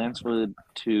 transferred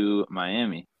to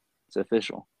Miami. It's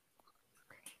official.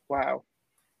 Wow.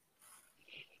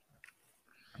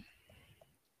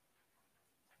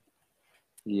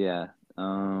 Yeah.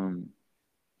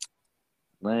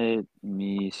 Let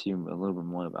me see a little bit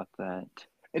more about that.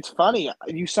 It's funny.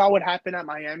 You saw what happened at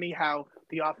Miami, how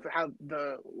the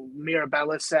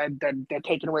Mirabella said that they're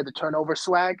taking away the turnover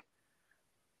swag.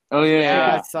 Oh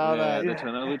yeah. I saw that. The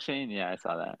turnover chain. Yeah, I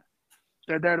saw that.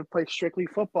 They're there to play strictly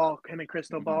football, him and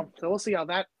Cristobal. So we'll see how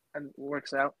that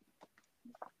works out.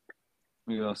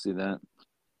 We will see that.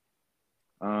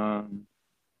 Oh,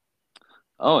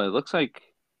 it looks like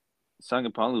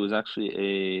Sagapalu was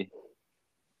actually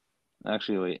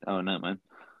wait. Oh, not mine.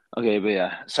 Okay, but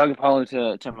yeah,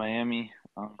 Sagapalu to Miami.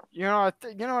 You know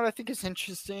what I think is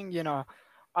interesting. You know,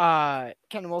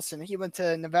 Ken Wilson. He went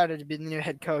to Nevada to be the new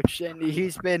head coach, and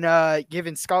he's been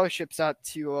giving scholarships out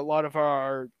to a lot of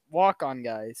our walk-on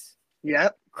guys.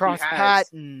 Yep. Cross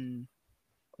Patton.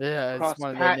 Yeah, it's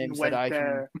one of the names that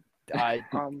I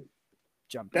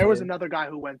jumped. There was another guy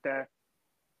who went there.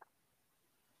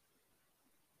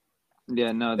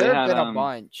 Yeah, no, there have been a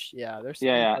bunch. Yeah, there's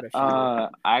quite a few. I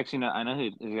actually know. I know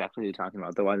exactly who you're talking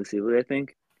about. The wide receiver, I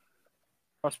think.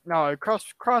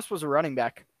 Cross was a running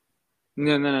back.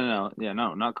 No. Yeah,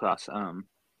 no, not Cross.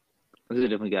 This is a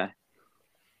different guy.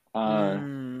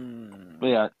 But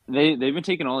yeah, they've been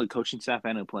taking all the coaching staff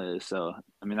and the players. So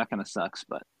I mean, that kind of sucks.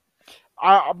 But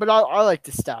I like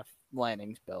the staff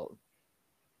Lanning's built.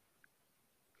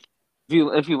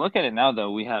 If you look at it now,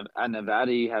 though, we have at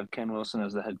Nevada, you have Ken Wilson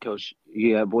as the head coach.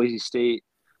 You have Boise State,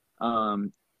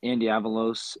 Andy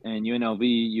Avalos, and UNLV.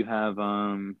 You have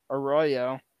Arroyo.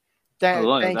 Arroyo.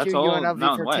 Thank that's you, all UNLV,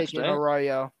 Mountain for West, taking right?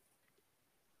 Arroyo.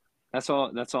 That's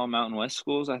all Mountain West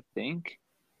schools, I think.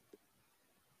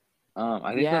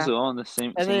 I think those are all in the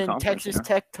same. And same then Texas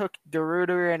Tech took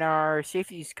DeRuiter and our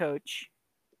safeties coach.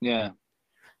 Yeah.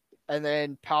 And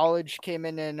then Powledge came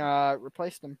in and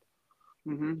replaced him.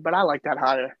 But I like that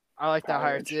hire. I like that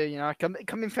hire college. too.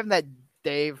 Coming from that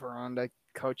Dave Aranda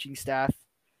coaching staff,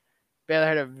 Baylor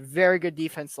had a very good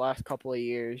defense the last couple of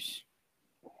years.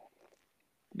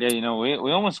 Yeah, we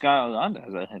almost got Aranda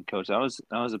as a head coach. That was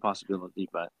a possibility,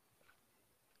 but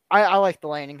I like the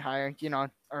Lanning hire.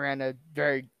 Aranda,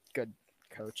 very good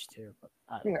coach too. But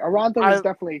Aranda was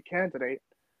definitely a candidate.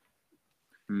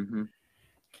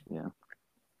 Yeah.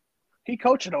 He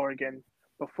coached at Oregon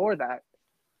before that.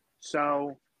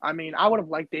 So, I mean, I would have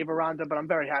liked Dave Aranda, but I'm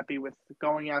very happy with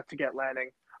going out to get Lanning.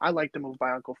 I like the move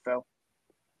by Uncle Phil.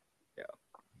 Yeah.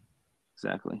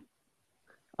 Exactly.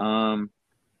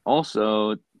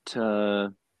 Also,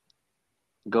 to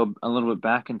go a little bit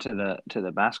back into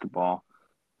the basketball,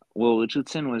 Will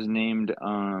Richardson was named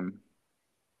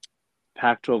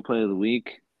Pac-12 Player of the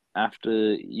Week after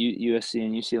USC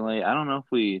and UCLA. I don't know if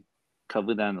we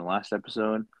covered that in the last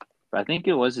episode, but I think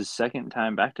it was his second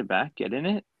time back-to-back getting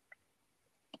it.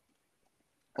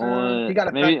 Or he got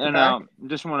it maybe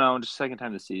back-to-back? just second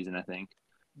time this season, I think.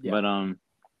 Yeah. But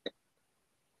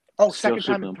second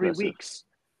time in super 3 impressive. weeks.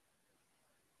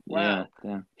 Wow.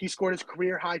 Yeah. He scored his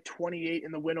career high 28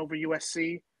 in the win over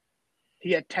USC.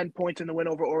 He had 10 points in the win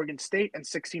over Oregon State and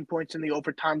 16 points in the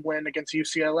overtime win against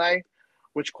UCLA,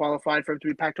 which qualified for him to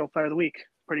be Pac-12 Player of the Week.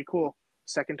 Pretty cool.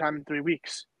 Second time in 3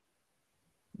 weeks.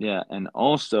 Yeah, and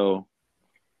also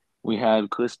we had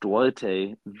Chris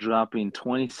Duarte dropping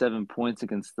 27 points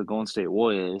against the Golden State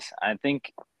Warriors. I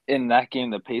think in that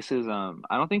game, the Pacers, I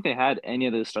don't think they had any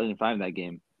of the starting five in that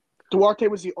game. Duarte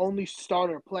was the only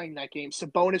starter playing that game.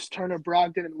 Sabonis, Turner,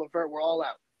 Brogdon, and LeVert were all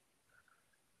out.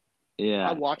 Yeah.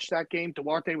 I watched that game.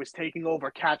 Duarte was taking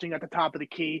over, catching at the top of the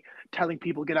key, telling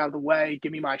people, get out of the way,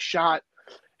 give me my shot,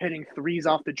 hitting threes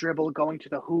off the dribble, going to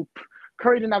the hoop.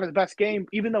 Curry didn't have his best game,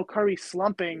 even though Curry's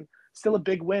slumping. Still a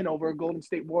big win over a Golden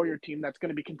State Warrior team that's going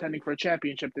to be contending for a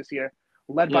championship this year,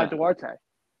 led by Duarte.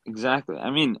 Exactly.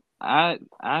 I mean, at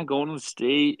Golden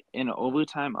State in an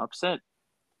overtime upset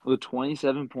with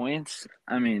 27 points,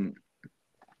 I mean,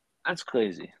 that's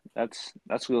crazy. That's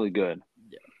really good.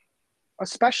 Yeah.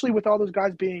 Especially with all those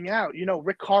guys being out.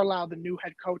 Rick Carlisle, the new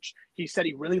head coach, he said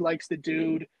he really likes the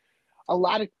dude. A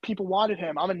lot of people wanted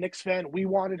him. I'm a Knicks fan. We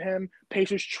wanted him.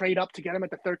 Pacers trade up to get him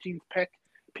at the 13th pick.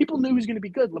 People knew he was going to be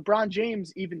good. LeBron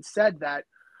James even said that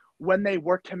when they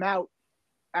worked him out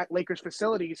at Lakers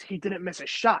facilities, he didn't miss a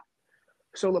shot.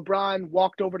 So LeBron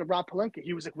walked over to Rob Pelinka.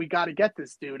 He was like, we got to get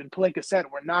this dude. And Pelinka said,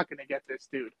 we're not going to get this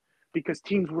dude because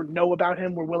teams know about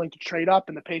him, were willing to trade up,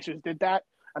 and the Pacers did that,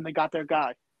 and they got their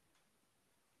guy.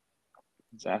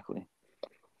 Exactly.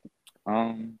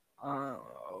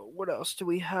 What else do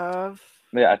we have?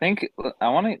 Yeah, I think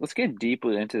let's get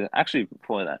deeper into actually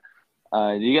before that.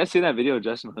 Do you guys see that video of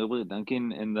Justin Herbert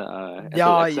dunking in the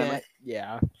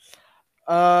yeah.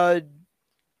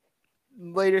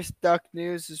 Latest Duck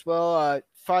news as well.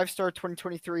 5-star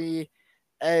 2023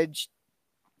 edge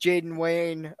Jaden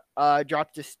Wayne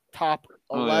dropped his top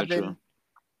 11.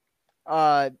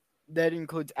 That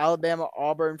includes Alabama,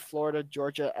 Auburn, Florida,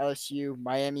 Georgia, LSU,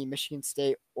 Miami, Michigan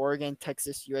State, Oregon,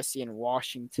 Texas, USC, and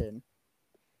Washington.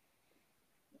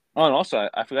 Oh, and also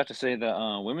I forgot to say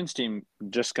the women's team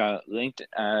just got linked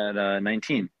at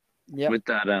 19. Yeah. With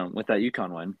that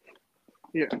UConn win.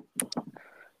 Yeah.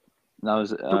 That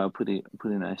was pretty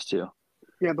nice too.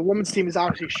 Yeah, the women's team is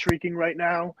obviously streaking right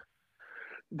now.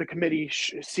 The committee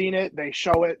seen it. They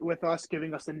show it with us,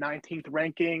 giving us the 19th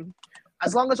ranking.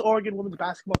 As long as Oregon women's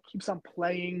basketball keeps on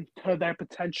playing to their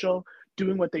potential,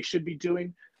 doing what they should be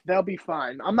doing, they'll be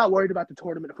fine. I'm not worried about the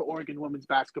tournament for Oregon women's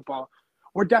basketball.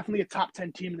 We're definitely a top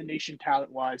 10 team in the nation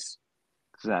talent-wise.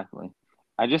 Exactly.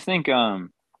 I just think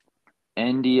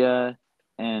India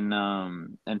and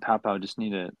Pau just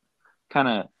need to kind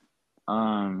of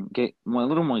get a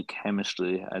little more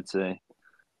chemistry, I'd say,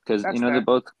 because they're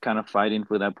both kind of fighting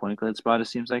for that point guard spot. It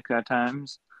seems like at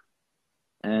times,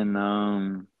 and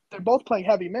they're both playing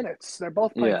heavy minutes. They're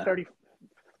both playing 30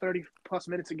 plus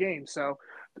minutes a game. So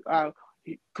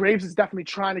Graves is definitely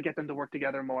trying to get them to work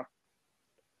together more.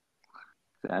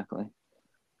 Exactly.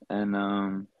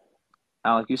 And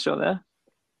Alec, you still there?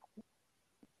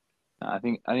 I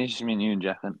think it's just me and you,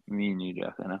 Jack. I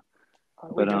know.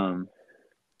 But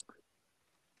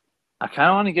I kind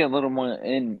of want to get a little more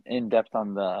in depth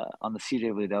on the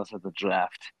CJ Liddell's of the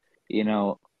draft.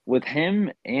 With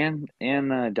him and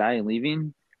Dye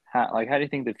leaving, how do you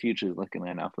think the future is looking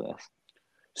right now for us?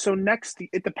 So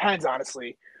it depends,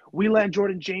 honestly. We land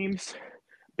Jordan James,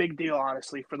 big deal,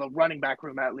 honestly, for the running back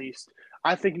room at least.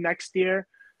 I think next year,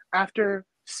 after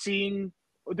seeing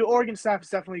the Oregon staff has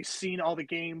definitely seen all the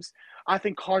games, I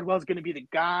think Cardwell's going to be the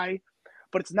guy,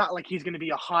 but it's not like he's going to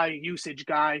be a high usage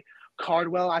guy.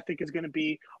 Cardwell, I think, is going to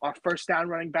be our first down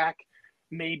running back.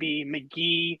 Maybe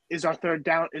McGee is our third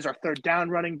down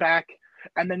running back.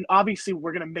 And then obviously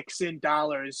we're going to mix in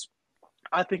Dollars.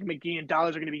 I think McGee and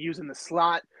Dollars are going to be used in the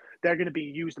slot. They're going to be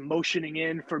used motioning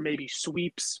in for maybe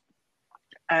sweeps.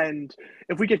 And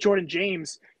if we get Jordan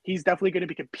James, he's definitely going to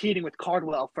be competing with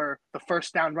Cardwell for the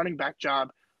first down running back job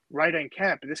right in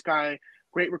camp. This guy,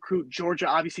 great recruit. Georgia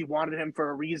obviously wanted him for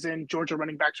a reason. Georgia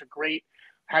running backs are great.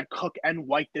 Had Cook and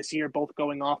White this year, both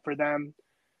going off for them.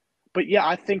 But yeah,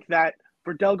 I think that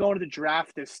Verdell going to the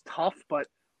draft is tough, but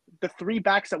the 3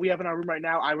 backs that we have in our room right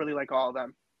now, I really like all of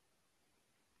them.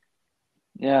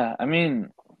 Yeah, I mean,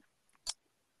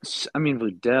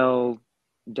 Verdell,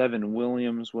 Devin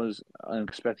Williams was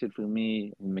unexpected for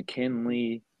me.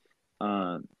 McKinley,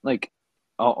 like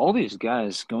all these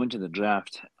guys going to the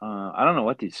draft. I don't know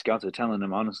what these scouts are telling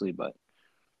them, honestly, but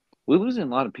we're losing a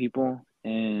lot of people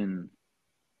and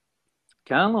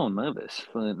kind of a little nervous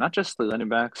for not just the running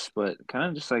backs, but kind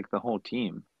of just like the whole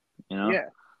team. You know, Yeah.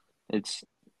 it's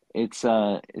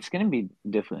gonna be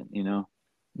different. You know,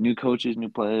 new coaches, new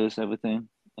players, everything,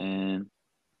 and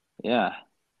yeah,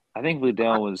 I think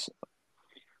Verdell was.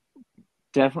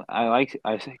 Definitely,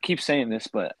 I keep saying this,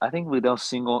 but I think Verdell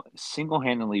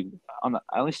single-handedly on the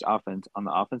at least on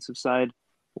the offensive side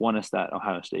won us that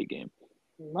Ohio State game.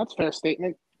 That's a fair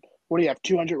statement. What do you have?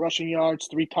 200 rushing yards,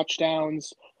 3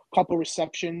 touchdowns, couple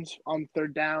receptions on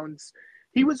third downs.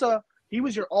 He was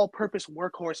your all-purpose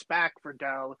workhorse back for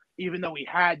Dell, even though he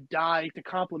had Dye to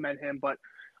complement him. But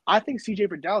I think CJ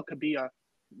Verdell could be a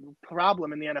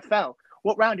problem in the NFL.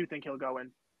 What round do you think he'll go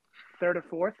in? 3rd or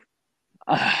 4th?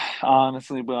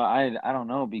 Honestly, bro, I don't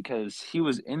know because he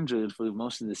was injured for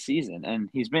most of the season,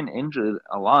 and he's been injured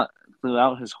a lot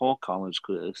throughout his whole college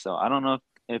career. So I don't know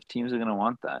if teams are gonna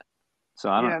want that. So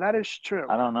Yeah, that is true.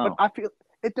 I don't But know. I feel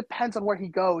it depends on where he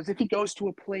goes. If he goes to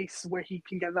a place where he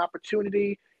can get an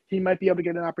opportunity, he might be able to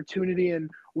get an opportunity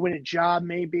and win a job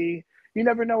maybe. You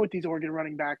never know with these Oregon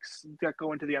running backs that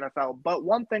go into the NFL. But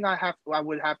one thing I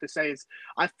would have to say is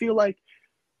I feel like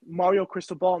Mario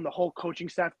Cristobal and the whole coaching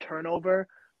staff turnover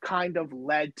kind of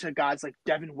led to guys like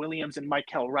Devin Williams and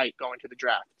Michael Wright going to the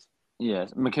draft.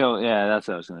 Yes, McHale. Yeah, that's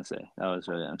what I was gonna say. That was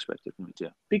really unexpected for me too.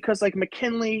 Because like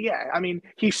McKinley, yeah, I mean,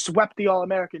 he swept the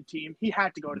All-American team. He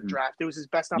had to go to the Mhm. draft. It was his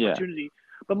best Yeah, opportunity.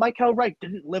 But Michael Wright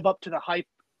didn't live up to the hype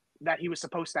that he was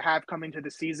supposed to have coming to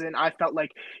the season. I felt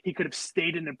like he could have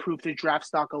stayed and improved his draft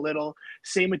stock a little.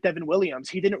 Same with Devin Williams.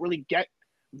 He didn't really get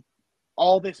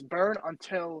all this burn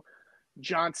until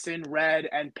Johnson, Red,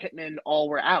 and Pittman all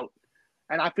were out.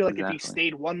 And I feel like if he exactly,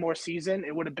 stayed one more season,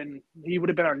 he would have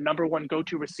been our number 1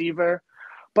 go-to receiver.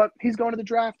 But he's going to the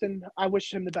draft, and I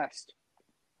wish him the best.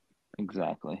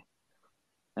 exactly.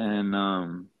 And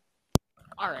All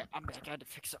right, I'm back. I had to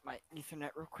fix up my Ethernet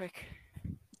real quick.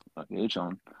 okay, which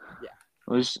one? Yeah.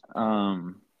 It was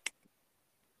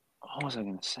what was I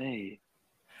gonna say?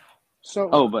 So,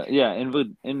 Oh, but yeah,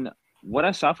 and what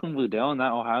I saw from Verdell in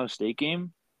that Ohio State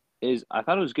game is I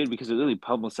thought it was good because it really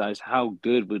publicized how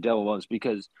good Verdell was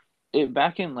because it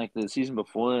back in like the season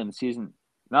before and the season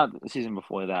not the season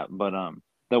before that, but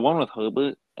the one with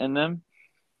Herbert and them,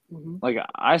 like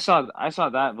I saw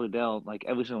that Verdell like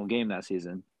every single game that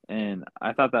season, and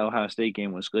I thought that Ohio State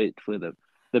game was great for the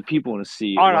people to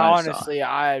see what I saw. Honestly,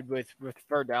 I with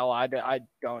Verdell, I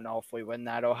don't know if we win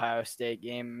that Ohio State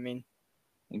game. I mean,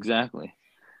 Exactly.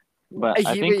 But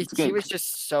I think it's good. he was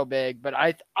just so big. But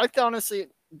I honestly,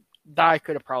 Dye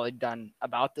could have probably done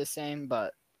about the same.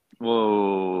 But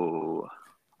Whoa.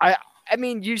 I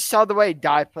mean, you saw the way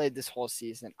Dye played this whole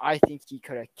season. I think he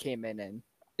could have came in and.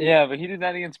 Yeah, but he did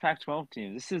that against Pac-12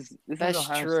 teams. This That's is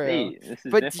Ohio true. State. This is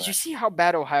But different. did you see how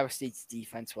bad Ohio State's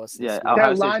defense was this Yeah, week? Ohio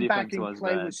their State's defense linebacking was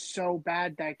play bad. was so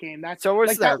bad that game. So was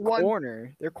like their that one,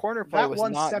 corner. Their corner play was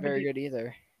not very good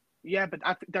either. Yeah, but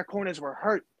their corners were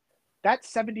hurt. That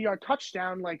 70-yard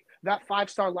touchdown, like that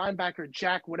 5-star linebacker,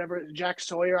 Jack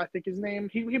Sawyer, I think his name,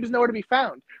 he was nowhere to be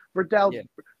found. Verdell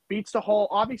beats the whole.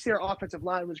 Obviously, our offensive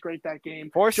line was great that game.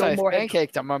 Forsyth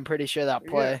pancaked him, I'm pretty sure, that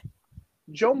play. Yeah.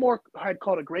 Joe Moore had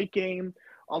called a great game.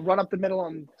 I'll run up the middle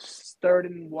on 3rd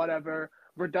and whatever.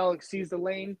 Verdell sees the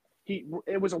lane.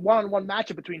 It was a one-on-one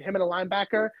matchup between him and a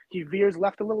linebacker. He veers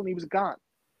left a little, and he was gone.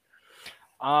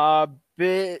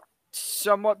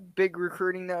 Somewhat big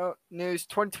recruiting news.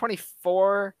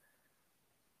 2024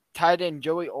 tight end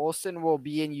Joey Olson will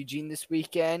be in Eugene this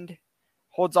weekend.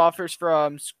 Holds offers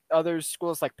from other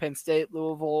schools like Penn State,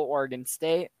 Louisville, Oregon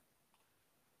State.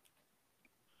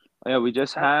 Yeah, we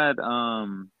just had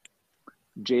Jaden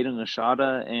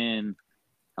Lashada and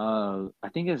I'm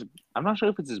not sure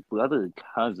if it's his brother or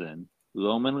cousin,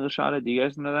 Roman Lashada. Do you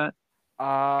guys know that?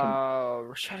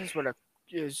 Rashad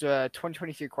is a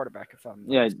 2023 quarterback. If I'm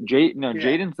not Yeah, mistaken.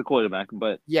 Jaden's the quarterback,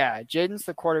 but Yeah, Jaden's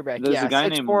the quarterback. there's Yeah, a guy 6'4",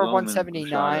 named Vlone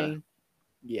 179.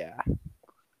 Yeah.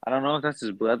 I don't know if that's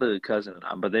his brother or cousin or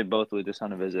not, but they both were just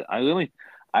on a visit.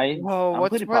 Whoa, I'm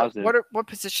pretty positive. what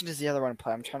position does the other one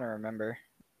play? I'm trying to remember.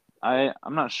 I'm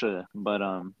not sure, but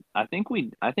I think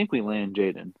we land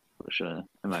Jaden for sure,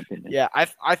 in my opinion. Yeah,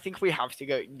 I think we have to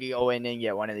go in and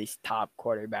get one of these top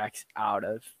quarterbacks out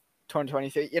of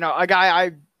 2023. You know, a guy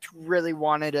I really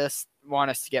want us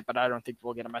to get, but I don't think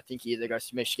we'll get him. I think he either goes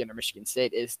to Michigan or Michigan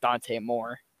State. Is Dante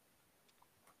Moore.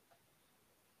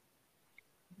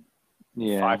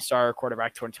 Yeah. 5-star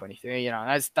quarterback 2023. You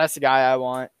know, that's the guy I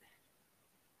want.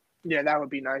 Yeah, that would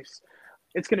be nice.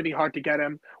 It's going to be hard to get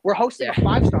him. We're hosting a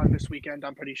 5-star this weekend,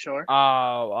 I'm pretty sure.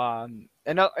 Oh,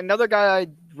 another guy I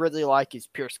really like is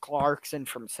Pierce Clarkson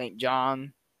from St.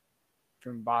 John,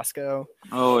 from Bosco.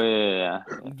 Oh yeah.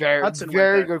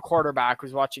 Very good quarterback.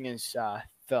 Was watching his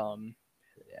film.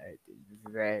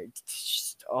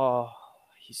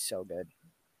 He's so good.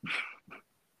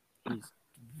 He's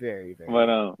very, very.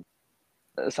 But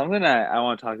something I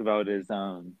want to talk about is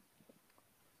I'm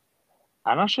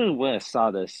not sure where I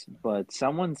saw this, but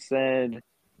someone said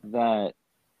that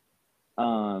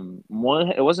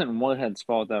it wasn't Moorhead's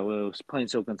fault that we was playing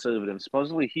so conservative.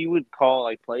 Supposedly he would call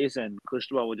like plays and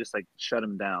Cristobal would just like shut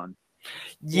him down.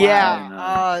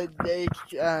 Yeah,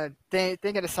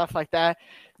 thinking of stuff like that.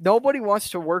 Nobody wants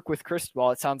to work with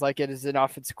Cristobal. It sounds like it is an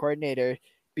offensive coordinator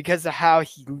because of how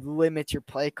he limits your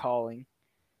play calling.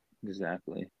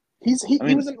 Exactly. He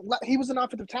was an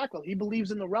offensive tackle. He believes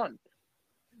in the run.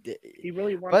 He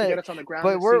really wanted to get us on the ground.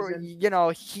 But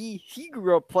he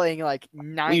grew up playing like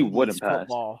 90s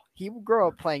football. He grew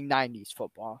up playing 90s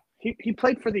football. He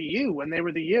played for the U when they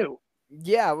were the U.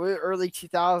 Yeah, early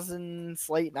 2000s,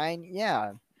 late 90s.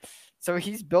 Yeah. So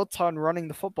he's built on running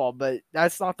the football, but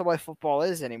that's not the way football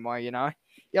is anymore, you know?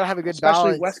 You got to have a good balance.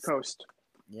 Especially West Coast.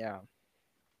 Yeah.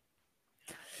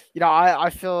 You know, I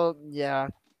feel, yeah.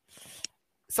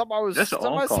 Something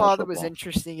I saw that was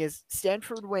interesting is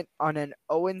Stanford went on an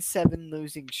 0-7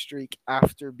 losing streak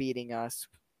after beating us.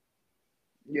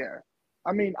 Yeah.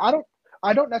 I mean, I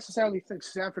don't necessarily think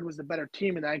Stanford was the better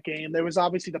team in that game. There was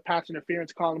obviously the pass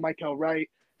interference call on Michael Wright.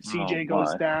 CJ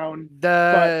goes down.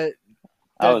 I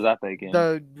was at that game.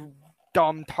 The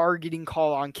dumb targeting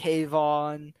call on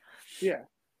Kayvon. Yeah.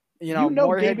 You know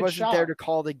Moorhead wasn't there to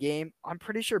call the game. I'm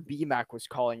pretty sure BMAC was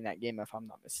calling that game, if I'm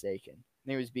not mistaken. I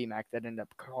think it was BMAC that ended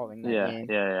up calling that game.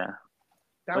 Yeah.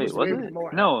 Wait, was it?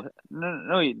 No.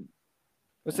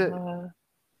 Was it? No,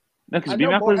 because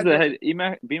BMAC was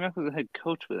the head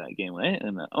coach for that game, right?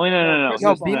 No.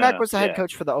 BMAC was the head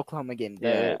coach for the Oklahoma game.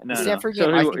 The Stanford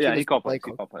game. He called plays.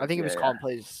 I think he was calling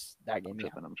plays that game.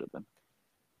 I'm tripping.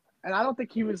 And I don't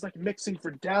think he was like mixing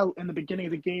Verdell in the beginning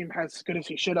of the game as good as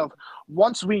he should have.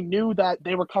 Once we knew that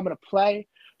they were coming to play,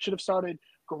 should have started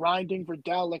grinding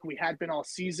Verdell like we had been all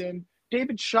season.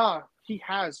 David Shaw, he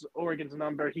has Oregon's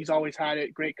number. He's always had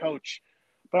it. Great coach.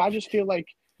 But I just feel like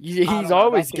he's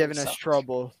always given us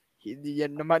trouble.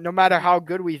 No matter how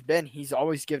good we've been, he's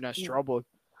always given us trouble.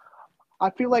 I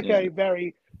feel like a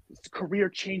very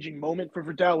career-changing moment for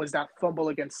Verdell was that fumble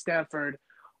against Stanford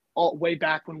way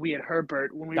back when we had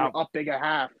Herbert, when we were up big at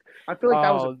half. I feel like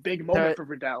that was a big moment for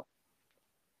Verdell.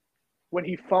 When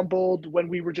he fumbled, when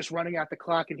we were just running at the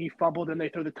clock and he fumbled and they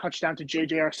threw the touchdown to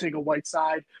J.J.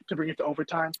 Arcega-Whiteside to bring it to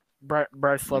overtime.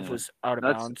 Bryce Love was out of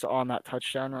bounds on that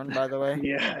touchdown run, by the way.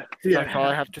 Yeah. That's all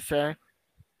I have to say.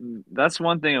 That's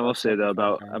one thing I will say, though,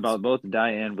 about both Dye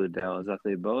and Verdell is that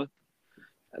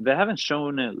they haven't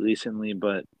shown it recently,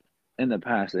 but in the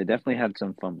past, they definitely had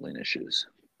some fumbling issues.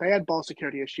 They had ball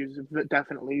security issues,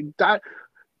 definitely.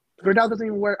 Verdell doesn't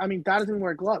even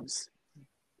wear gloves.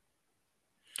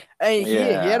 Hey, he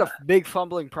had a big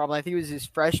fumbling problem. I think it was his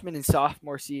freshman and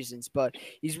sophomore seasons, but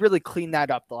he's really cleaned that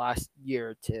up the last year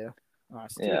or two.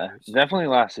 Definitely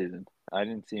last season. I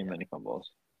didn't see many fumbles.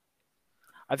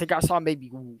 I think I saw maybe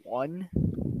one.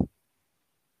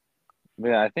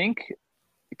 Yeah, I think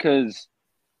because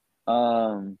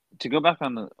to go back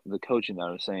on the coaching that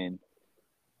I was saying,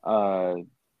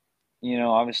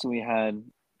 obviously we had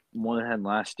Moorhead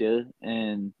last year,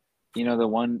 and the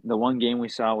one game we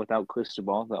saw without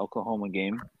Cristobal, the Oklahoma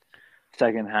game,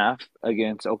 second half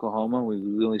against Oklahoma, we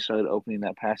really started opening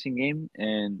that passing game,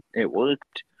 and it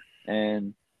worked,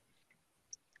 and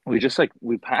we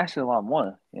passed it a lot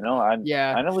more. I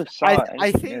never saw.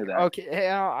 I think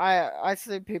that. I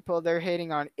see people they're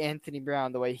hating on Anthony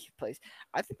Brown the way he plays.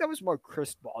 I think that was more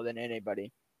Cristobal than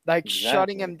anybody. Like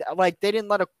shutting him, like they didn't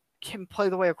let him play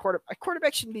the way a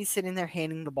quarterback should be sitting there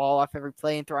handing the ball off every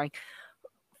play and throwing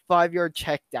 5-yard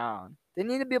check down. They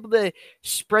need to be able to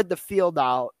spread the field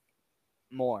out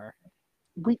more.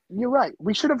 You're right.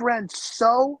 We should have ran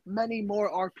so many more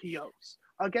RPOs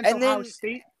against And Ohio then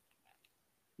State.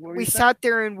 we sat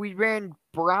there and we ran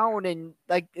Brown and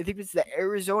like I think it was the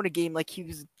Arizona game, like he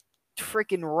was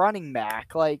freaking running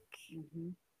back. Like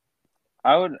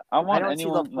I want I don't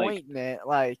anyone see the point, man.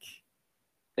 Like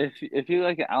if you're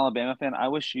like an Alabama fan, I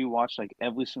wish you watched like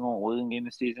every single Oregon game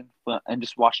this season, and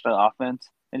just watch their offense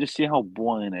and just see how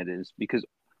boring it is, because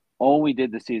all we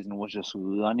did this season was just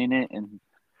running it and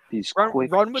these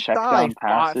quick run with check die, down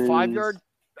passes, 5-yard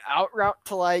out route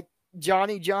to like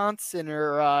Johnny Johnson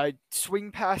or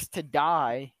swing pass to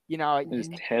die. You know, it was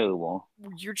terrible.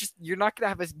 You're not gonna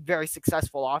have a very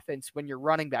successful offense when your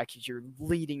running back is your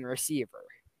leading receiver.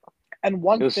 And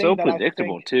one it was thing so that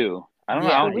predictable I think, too. I don't know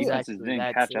how defenses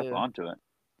didn't catch up too. onto it.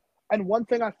 And one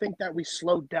thing I think that we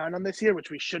slowed down on this year, which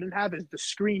we shouldn't have, is the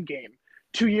screen game.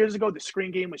 2 years ago, the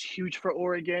screen game was huge for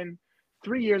Oregon.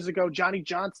 3 years ago, Johnny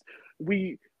Johnson,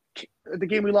 the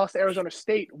game we lost to Arizona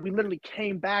State, we literally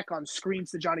came back on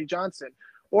screens to Johnny Johnson.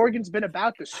 Oregon's been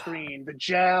about the screen, the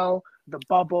gel, the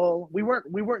bubble. We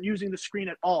weren't using the screen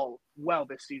at all well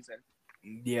this season.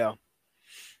 Yeah.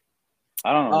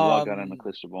 I don't know what got in the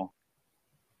crystal ball.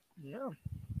 Yeah.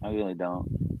 I really don't.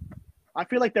 I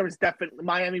feel like there was definitely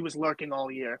Miami was lurking all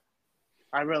year.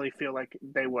 I really feel like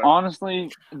they were.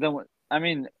 Honestly,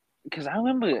 because I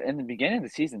remember in the beginning of the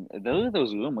season, there were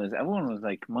those rumors. Everyone was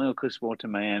like, Mario Cristobal to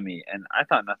Miami, and I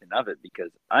thought nothing of it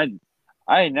because I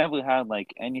never had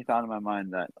like any thought in my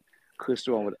mind that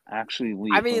Cristobal would actually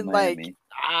leave. For Miami.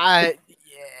 I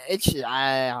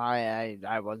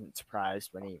wasn't surprised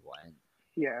when he went.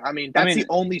 Yeah, that's the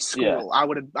only school I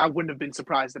wouldn't have been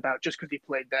surprised about just because he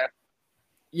played there.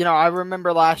 You know, I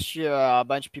remember last year a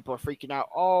bunch of people were freaking out.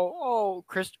 Oh,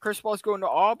 Cristobal's going to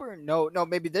Auburn. No,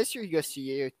 maybe this year he goes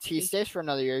to UT. He stays for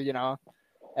another year, you know.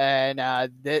 And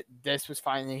this was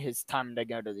finally his time to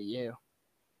go to the U.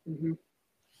 Mm-hmm.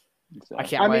 So, I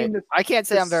can't wait. I can't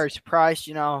say I'm very surprised,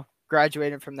 you know.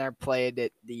 Graduated from there, played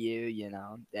at the U, you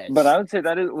know. But I would say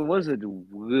that it was a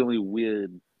really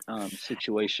weird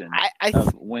situation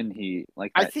of when he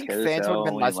like. I think fans would have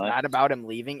been less mad about him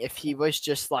leaving if he was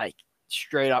just like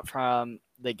straight up from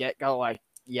the get go, like,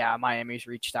 yeah, Miami's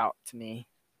reached out to me.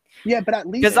 Yeah, but at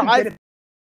least because I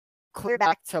clear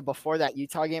back to before that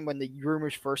Utah game when the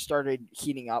rumors first started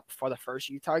heating up for the first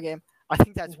Utah game. I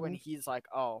think that's when he's like,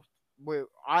 oh,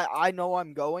 I know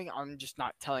I'm going. I'm just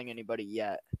not telling anybody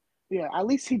yet. Yeah, at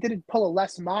least he didn't pull a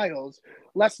Les Miles.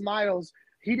 Les Miles,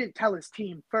 he didn't tell his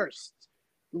team first.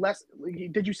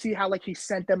 Did you see how like he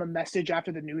sent them a message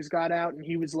after the news got out and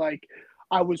he was like,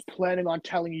 I was planning on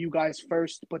telling you guys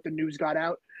first, but the news got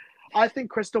out. I think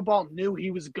Cristobal knew he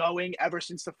was going ever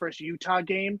since the first Utah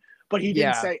game, but he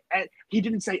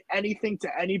didn't say anything to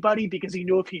anybody because he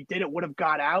knew if he did, it would have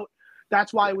got out.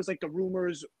 That's why it was like the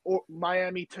rumors or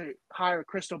Miami to hire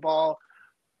Cristobal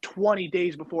 20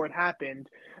 days before it happened.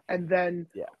 And then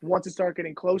once it started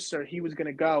getting closer, he was going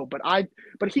to go. But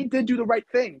he did do the right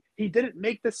thing. He didn't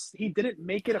make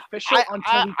it official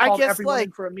until he called everyone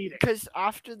in for a meeting. Because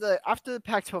after the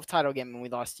Pac-12 title game when we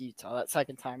lost to Utah that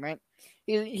second time, right?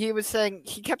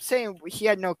 He kept saying he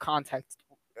had no contact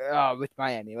with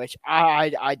Miami, which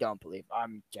I don't believe.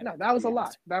 That was a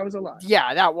lie. That was a lie.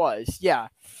 Yeah, that was. Yeah.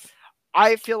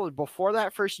 I feel before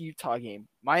that first Utah game,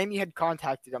 Miami had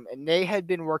contacted him, and they had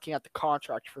been working at the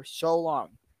contract for so long.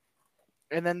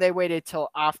 And then they waited till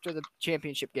after the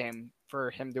championship game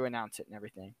for him to announce it and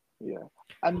everything. Yeah.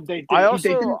 And they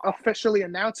didn't officially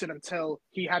announce it until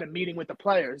he had a meeting with the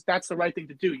players. That's the right thing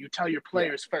to do. You tell your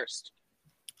players first.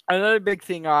 Another big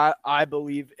thing I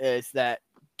believe is that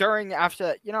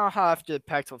after the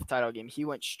Pac-12 title game, he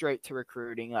went straight to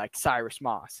recruiting like Cyrus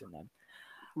Moss and them.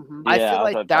 Mm-hmm. I feel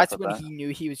like that's when he knew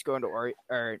he was going to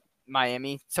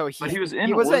Miami. So he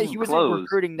wasn't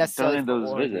recruiting necessarily for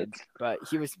those visits, but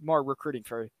he was more recruiting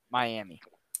for Miami.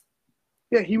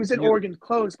 Yeah, he was in Oregon's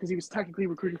clothes because he was technically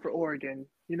recruiting for Oregon.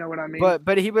 You know what I mean?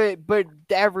 But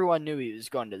everyone knew he was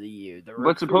going to the U.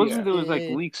 But supposedly there was like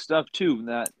leaked stuff too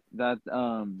that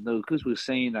the recruits was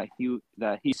saying that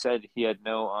he said he had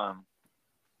no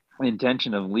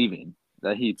intention of leaving.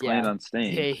 That he planned on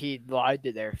staying. He lied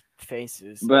to their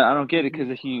faces. But I don't get it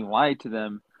because he lied to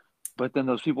them, but then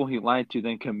those people he lied to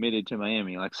then committed to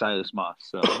Miami, like Silas Moss.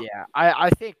 So yeah, I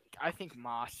think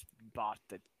Moss bought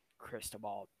the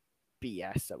Cristobal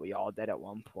BS that we all did at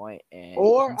one point, and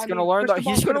he's gonna learn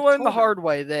the hard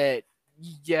way that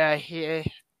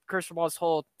Cristobal's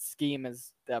whole scheme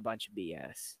is a bunch of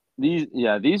BS.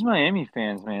 These Miami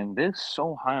fans, man, they're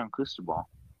so high on Cristobal.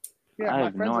 Yeah, I my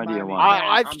have friends no are idea Miami why.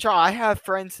 fans. I've tried. I have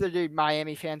friends that are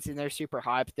Miami fans and they're super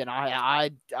hyped. And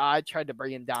I tried to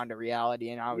bring him down to reality,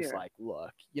 and I was Yeah. like,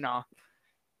 look,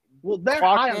 Well, they're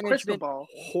clock high on crystal management ball.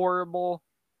 horrible.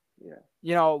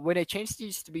 Yeah. When a change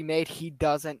needs to be made, he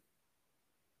doesn't.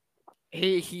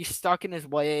 He's stuck in his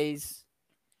ways.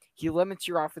 He limits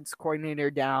your offense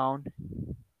coordinator down.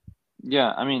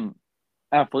 Yeah, I mean,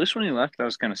 at first when he left, that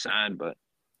was kind of sad, but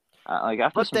like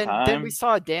after But some then we time,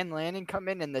 saw Dan Lannon come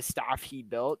in and the staff he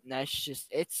built, and that's just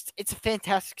it's a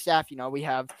fantastic staff. We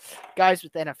have guys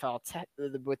with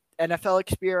NFL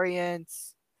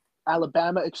experience.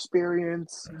 Alabama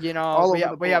experience. We All over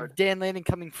the we have board. Dan Lannon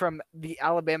coming from the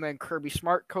Alabama and Kirby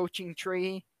Smart coaching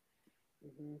tree.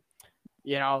 Mhm.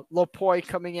 Lopoy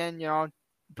coming in,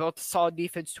 built a solid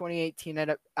defense 2018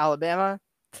 at Alabama.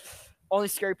 Only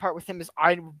scary part with him is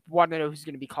I want to know who's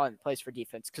going to be calling plays for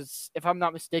defense, because if I'm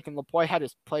not mistaken, Lopoy had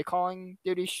his play calling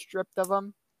duties stripped of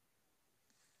him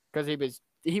because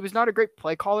he was not a great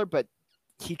play caller, but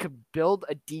he could build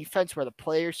a defense where the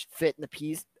players fit in the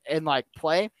piece and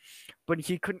play, but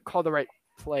he couldn't call the right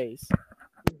plays.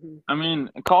 Mhm. I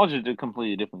mean, college is a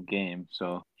completely different game,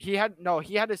 so He had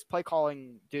his play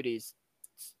calling duties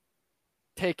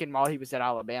taken while he was at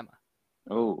Alabama.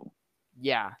 oh,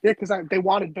 Yeah. Yeah, because they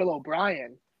wanted Bill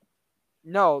O'Brien.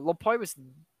 No, Lopoy was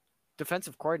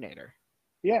defensive coordinator.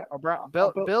 Yeah.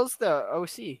 Bill's the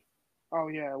OC. Oh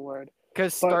yeah, word.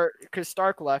 Because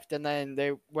Stark left, and then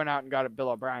they went out and got a Bill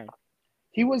O'Brien.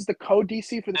 He was the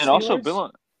co-DC for the and Steelers. also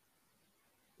Bill.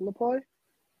 Lapoy?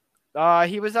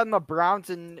 He was on the Browns,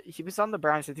 I think he was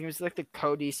like the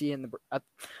co-DC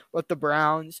with the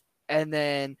Browns, and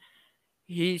then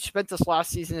he spent this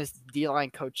last season as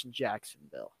D-line coach in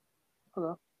Jacksonville.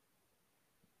 Hello.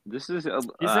 This is He's an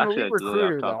actually elite really off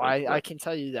recruiter, though. topic, I can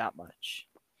tell you that much.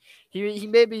 He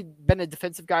maybe been a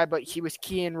defensive guy, but he was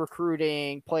key in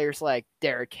recruiting players like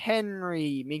Derrick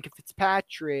Henry, Minka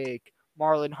Fitzpatrick,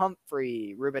 Marlon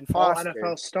Humphrey, Reuben All Foster.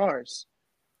 NFL stars.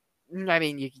 I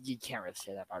mean, you can't really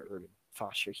say that about Reuben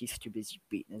Foster. He's too busy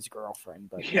beating his girlfriend.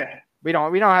 But Yeah. we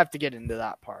don't have to get into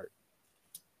that part.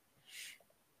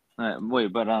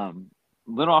 wait, but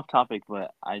little off topic,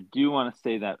 but I do want to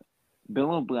say that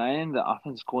Bill O'Brien, the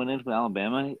offense coordinator for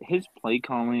Alabama, his play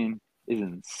calling is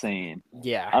insane.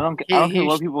 Yeah, I don't care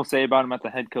what people say about him as the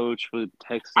head coach for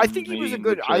Texas. I think he was a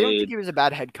good. I don't think he was a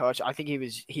bad head coach. I think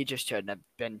he just shouldn't have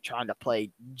been trying to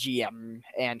play GM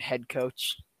and head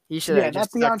coach. He should have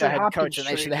just stuck to head coach, and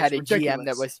they should have had a GM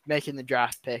that was making the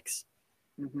draft picks.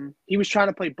 Mm-hmm. He was trying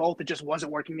to play both. It just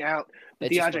wasn't working out. The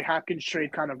DeAndre Hopkins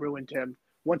trade kind of ruined him.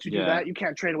 Once you do that, you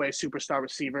can't trade away a superstar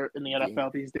receiver in the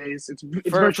NFL these days. It's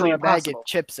virtually a impossible. bag of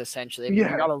chips, essentially. You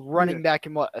got a running back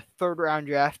and a third-round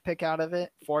draft pick out of it,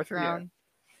 fourth round.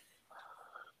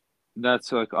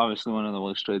 That's obviously one of the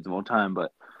worst trades of all time.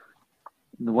 But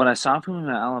what I saw from him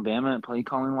at Alabama, play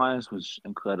calling wise, was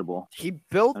incredible. He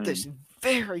built this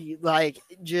very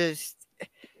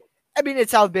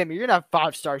it's Alabama. You're gonna have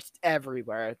 5 stars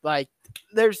everywhere.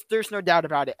 There's no doubt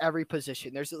about it. Every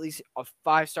position, there's at least a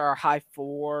 5-star, high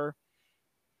 4.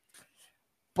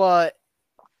 But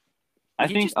I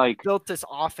think built this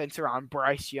offense around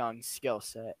Bryce Young's skill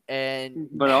set,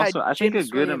 but also I think a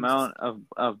good amount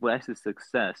of Bryce's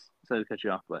success. Sorry to cut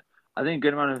you off, but I think a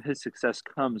good amount of his success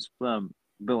comes from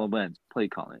Bill O'Brien's play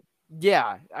calling.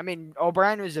 Yeah, I mean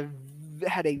O'Brien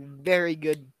had a very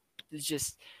good,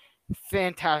 just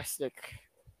fantastic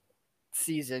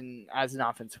season as an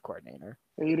offensive coordinator.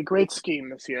 He had a great scheme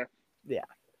this year. Yeah.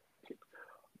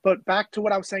 But back to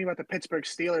what I was saying about the Pittsburgh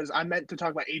Steelers, I meant to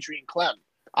talk about Adrian Clem.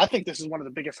 I think this is one of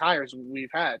the biggest hires we've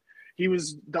had. He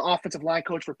was the offensive line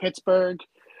coach for Pittsburgh.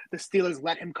 The Steelers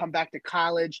let him come back to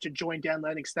college to join Dan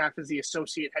Lanning's staff as the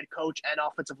associate head coach and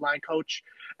offensive line coach.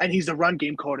 And he's the run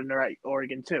game coordinator at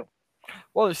Oregon, too.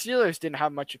 Well, the Steelers didn't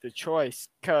have much of a choice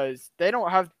because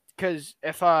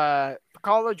if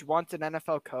college wants an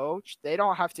NFL coach, they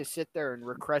don't have to sit there and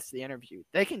request the interview.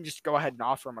 They can just go ahead and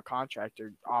offer him a contract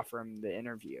or offer him the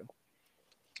interview.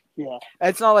 Yeah.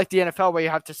 It's not like the NFL where you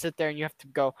have to sit there and you have to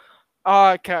go,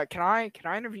 can I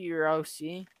interview your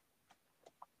OC?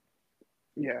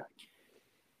 Yeah.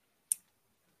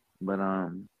 But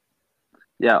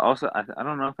also I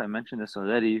don't know if I mentioned this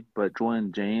already, but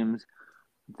Jordan James,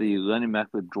 the running back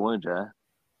with Georgia,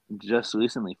 just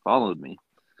recently followed me.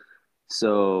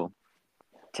 So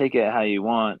take it how you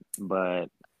want, but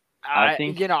I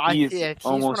think he's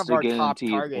almost one of our top guaranteed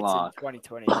targets block. in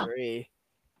 2023.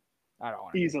 I don't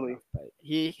want to easily.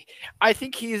 I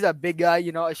think he's a big guy,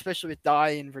 especially with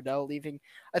Dye and Verdell leaving.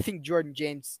 I think Jordan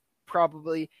James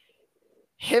probably,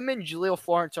 him and Jaleel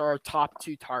Florence are our top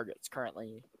 2 targets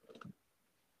currently.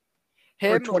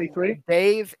 Him, 23?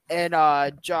 Dave, and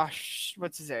Josh.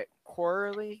 What's his name?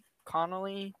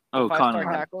 Connolly, the Oh, 5-star Connor.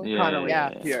 tackle. Connolly,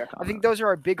 Yeah. yeah. I think those are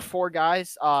our big four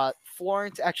guys.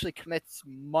 Florence actually commits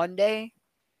Monday,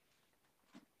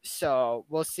 so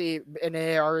we'll see. And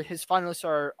his finalists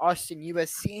are us and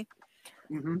USC.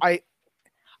 Mm-hmm. I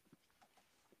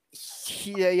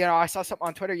saw something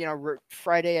on Twitter.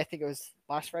 Friday, I think it was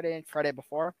last Friday and Friday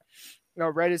before.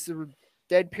 Right as the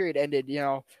dead period ended,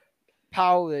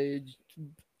 Powell,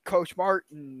 Coach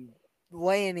Martin,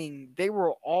 Lanning, they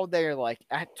were all there like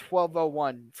at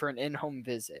 12:01 for an in-home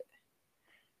visit.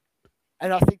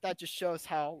 And I think that just shows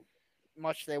how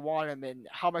much they want him and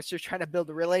how much they're trying to build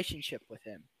a relationship with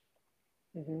him.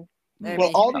 Mm-hmm. I Well,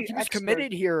 mean, all he the was experts,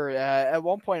 committed here at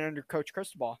one point under Coach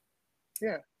Cristobal.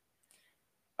 yeah.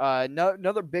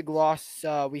 Another big loss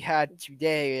we had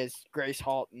today is Grace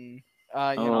Halton.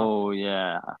 Oh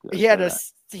yeah. He had a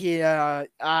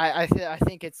I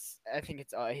think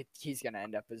he's gonna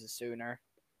end up as a Sooner.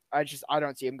 I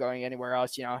don't see him going anywhere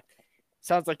else.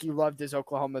 Sounds like he loved his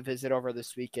Oklahoma visit over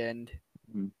this weekend.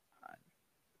 Mm-hmm.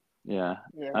 Yeah,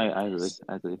 Yeah. I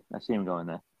agree. I see him going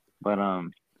there. But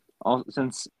also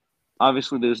since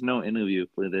obviously there's no interview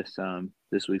for this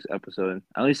week's episode,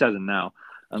 at least as of now,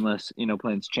 unless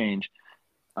plans change.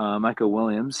 Michael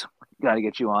Williams, got to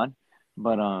get you on.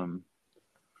 But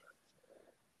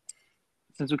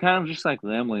since we're kind of just like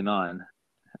rambling on,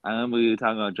 I remember you were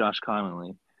talking about Josh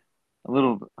Connolly. A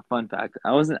little fun fact: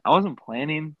 I wasn't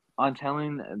planning on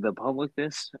telling the public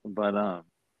this, but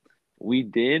we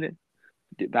did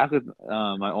back with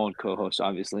my old co-host.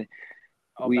 Obviously,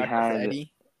 we Back with had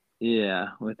Eddie.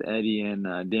 with Eddie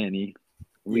and Danny.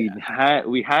 We Yeah.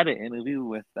 had an interview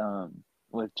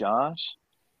with Josh,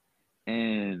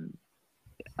 and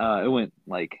it went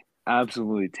like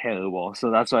absolutely terrible.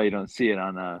 So that's why you don't see it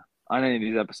on any of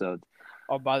these episodes.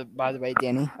 Oh, by the way,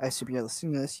 Danny, I assume you're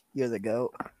listening to this. You're the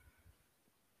GOAT.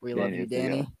 We love you,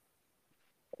 Danny.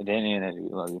 Danny and Eddie, we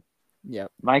love you.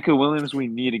 Yep. Micah Williams, we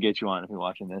need to get you on if you're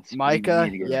watching this. Micah,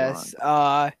 yes.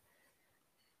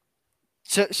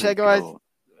 Should I go?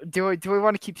 Do we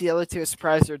want to keep the other two a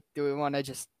surprise, or do we want to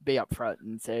just be upfront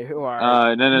and say who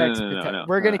are no.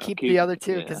 We're gonna keep the other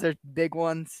two because they're big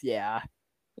ones. Yeah.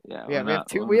 Yeah.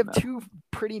 We have two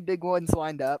pretty big ones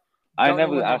lined up. I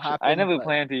never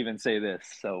planned to even say this,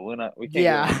 so we can't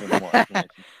get into any more information.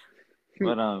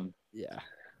 But yeah.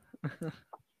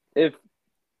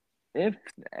 if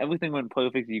everything went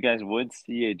perfect, you guys would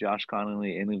see a Josh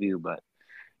Connolly interview, but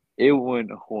it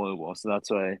went horrible. So that's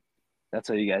why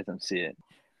you guys don't see it.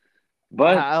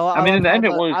 But I mean, in the end,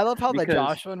 it worked. I love how the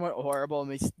Josh one went horrible,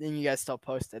 and you guys still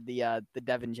posted the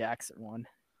Devin Jackson one.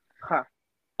 Huh.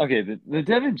 Okay, the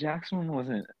Devin Jackson one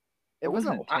wasn't. It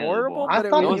wasn't horrible. but I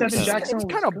thought it Devin Jackson was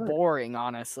kind of good. boring,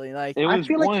 honestly. Like I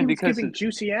feel like he was giving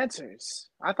juicy answers.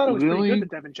 I thought it was pretty good, the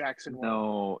Devin Jackson one.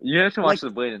 No, you have to watch the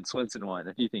Bladen Swinson one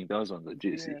if you think those ones are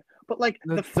juicy. Yeah. But like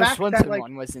the fact Swinson that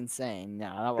one was insane.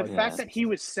 No, that the fact that he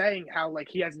was saying how like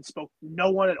he hasn't no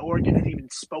one at Oregon has even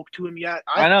spoke to him yet.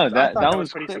 I know that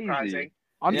was pretty crazy. Surprising.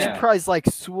 I'm surprised like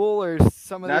Sewell or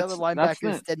some of the other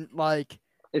linebackers didn't like.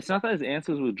 It's not that his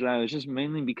answers were dry. It's just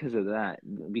mainly because of that.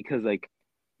 Because like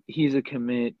he's a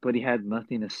commit, but he had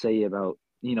nothing to say about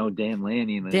Dan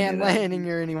Lanning.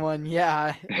 Or anyone.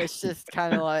 Yeah, it's just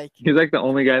kind of like he's like the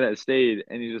only guy that stayed,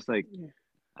 and he's just like,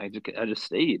 I just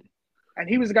stayed. And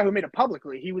he was the guy who made it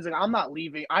publicly. He was like, I'm not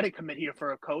leaving. I didn't commit here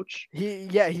for a coach. He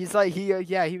was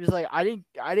like, I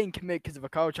didn't commit because of a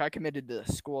coach. I committed to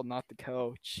the school, not the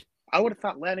coach. I would have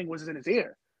thought Lanning was in his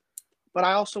ear. But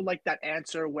I also like that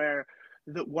answer where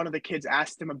one of the kids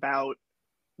asked him about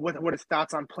what his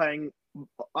thoughts on playing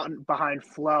behind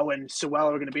Flo and Sewell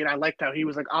are going to be. And I liked how he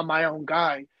was like, I'm my own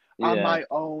guy. Yeah. I'm my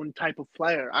own type of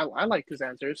player. I liked his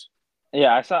answers.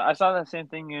 Yeah, I saw that same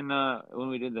thing in when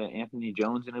we did the Anthony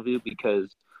Jones interview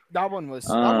because that one was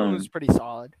pretty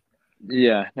solid.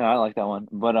 Yeah, no, I like that one.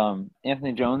 But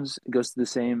Anthony Jones goes to the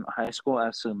same high school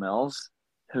as Sue Mills,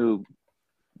 who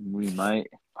we might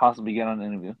possibly get on an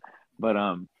interview. But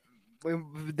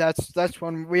that's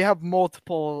one we have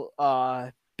multiple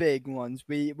big ones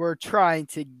we're trying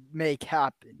to make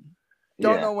happen.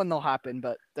 Don't know when they'll happen,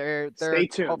 but they're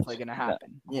hopefully gonna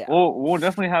happen. Yeah. We'll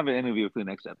definitely have an interview for the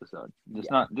next episode. Just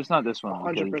not this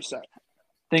one. 100%.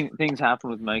 Things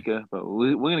happen with Micah, but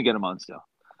we're gonna get him on still.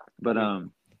 But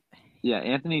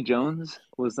Anthony Jones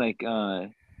was like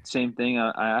same thing.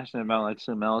 I asked him about like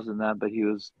some Mel's and that, but he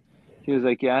was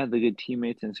like, yeah, they're good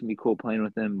teammates and it's gonna be cool playing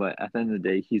with him, but at the end of the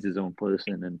day, he's his own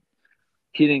person and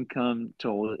he didn't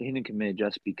commit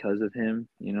just because of him.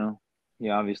 He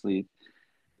obviously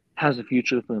has a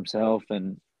future for himself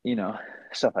and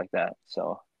stuff like that.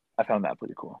 So I found that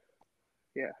pretty cool.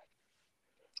 Yeah.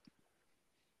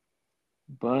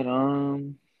 But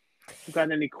You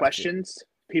got any questions?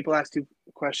 People asked you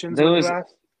questions there when you was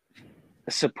asked?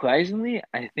 surprisingly,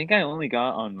 I think I only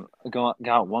got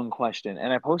one question,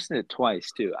 and I posted it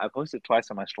twice too. I posted twice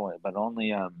on my story, but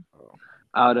only out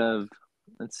of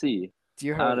let's see, Do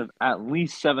you out have? of at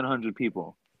least 700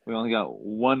 people, we only got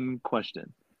one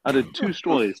question out of two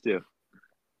stories too.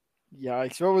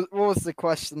 Yikes! What was the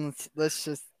question? Let's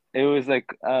just. It was like,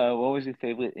 what was your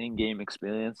favorite in-game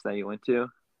experience that you went to?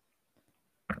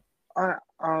 Uh,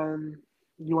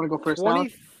 you want to go first now?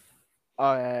 20.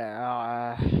 Oh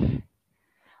yeah.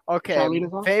 Okay. Shall I lead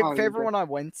us off? Oh, you're Favorite good. one I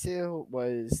went to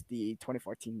was the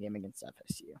 2014 game against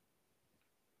FSU.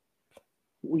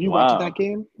 You went to that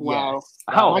game? Wow. Yes.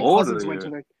 How My old cousins are went to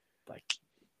you? that. Like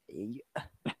 8.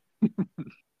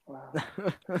 Wow.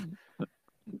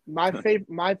 My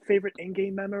favorite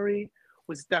in-game memory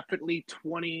was definitely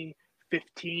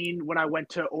 2015 when I went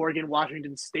to Oregon,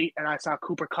 Washington State, and I saw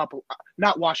Cooper Cup.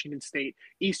 Not Washington State,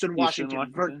 Eastern Eastern Washington.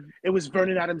 Washington? It was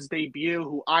Vernon Adams' debut,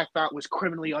 who I thought was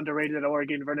criminally underrated at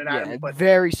Oregon. Vernon Yeah, Adams, but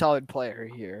very solid player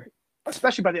here.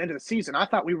 especially by the end of the season, I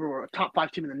thought we were a top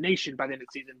 5 team in the nation by the end of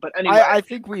the season. But anyway, I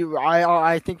think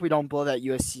I think we don't blow that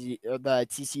USC or the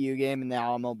TCU game in the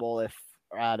Alamo Bowl if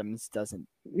Adams doesn't.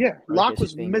 yeah, break Locke his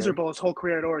was finger. miserable his whole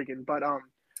career at Oregon, but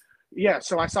yeah.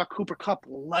 So I saw Cooper Cup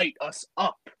light us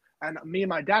up, and me and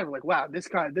my dad were like, "Wow, this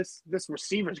guy, this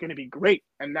receiver is going to be great."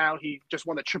 And now he just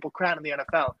won the Triple Crown in the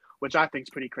NFL, which I think is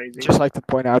pretty crazy. Just like to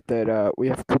point out that we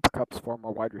have Cooper Cup's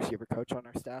former wide receiver coach on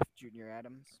our staff, Junior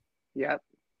Adams. Yeah,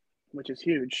 which is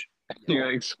huge.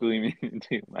 You're like screaming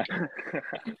too much.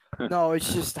 No,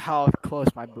 it's just how close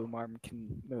my boom arm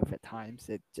can move at times.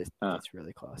 It just gets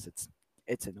really close.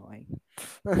 It's annoying.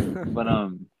 But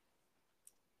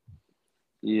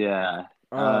yeah.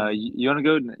 You wanna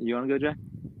go? You wanna go, Jack?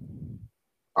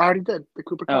 I already did the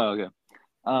Cooper Cup. Oh, okay.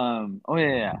 Oh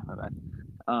yeah. My bad.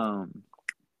 I'm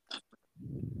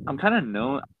kind of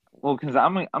known. Well, because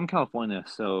I'm California,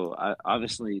 so I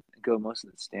obviously go most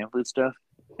of the Stanford stuff,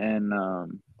 and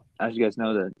as you guys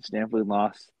know, the Stanford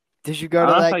lost. Did you go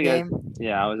to that game?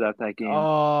 Yeah, I was at that game. Oh,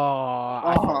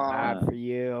 I feel bad for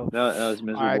you. That was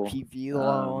miserable. R.I.P.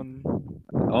 Vlone.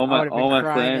 All my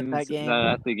friends at that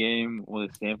at the game were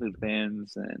Stanford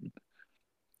fans, and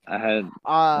I had that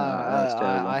was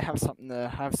terrible. I have something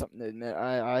to admit.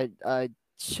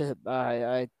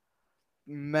 I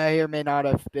may or may not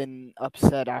have been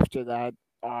upset after that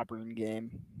Auburn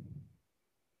game.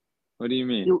 What do you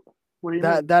mean? What do you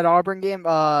mean? That Auburn game,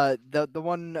 the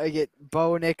one I get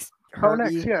Bo Nix,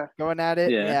 yeah, going at it,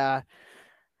 Yeah.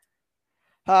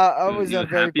 it was You a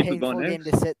very happy for Bo painful game Nix?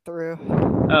 to sit through.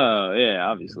 Oh yeah,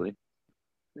 obviously.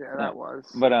 Yeah, that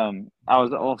was. But I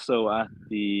was also at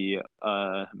the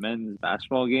men's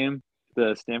basketball game,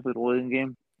 the Stanford Oregon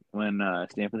game, when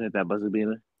Stanford hit that buzzer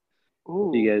beater.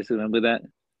 Ooh. Do you guys remember that?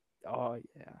 Oh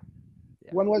yeah.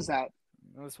 When was that?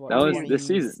 That was That was this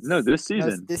season. No, this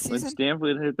season. This season? When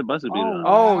Stanford hit the buzzer beater.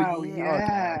 Oh, on wow,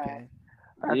 yeah. Okay.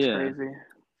 That's crazy.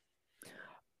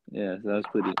 Yeah, so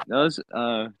that was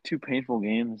 2 painful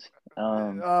games.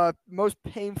 Most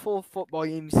painful football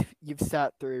games you've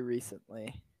sat through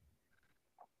recently.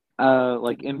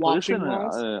 Like in person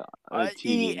or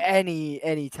TV?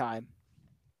 Any time.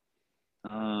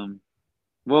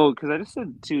 Well, because I just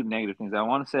said 2 negative things. I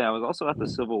want to say I was also at the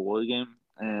Civil War game,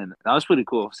 and that was pretty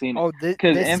cool seeing. Oh, this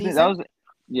Anthony, season? that was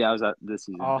I was at this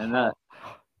season, and that.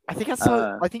 I think I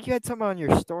saw. I think you had something on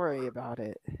your story about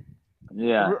it.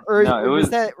 Yeah. Or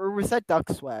was that Duck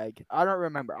Swag? I don't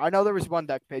remember. I know there was one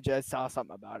Duck page. I saw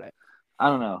something about it. I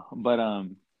don't know, but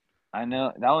I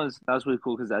know that was really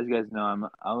cool because as you guys know,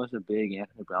 I was a big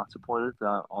Anthony Brown supporter,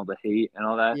 all the hate and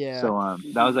all that. Yeah. So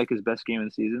that was like his best game of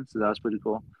the season, so that was pretty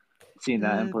cool. Seeing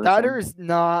that in person.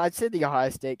 I'd say the Ohio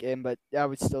State game, but that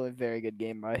was still a very good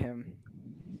game by him.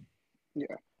 Yeah.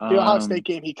 The Ohio State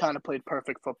game, he kind of played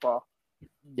perfect football.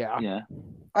 Yeah. Yeah.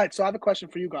 All right, so I have a question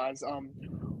for you guys.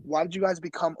 Why did you guys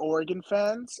become Oregon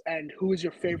fans, and who is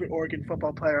your favorite Oregon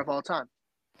football player of all time?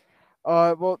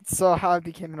 Well, so how I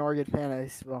became an Oregon fan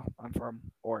is, I'm from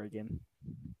Oregon.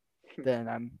 Then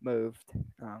I moved.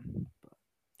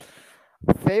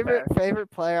 Favorite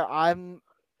player,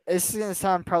 this is gonna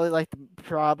sound probably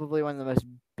one of the most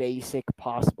basic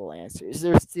possible answers.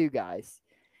 There's 2 guys,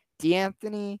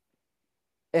 D'Anthony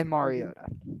and Mariota.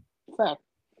 Fair.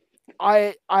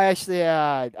 I actually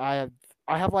I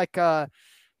have like a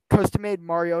custom-made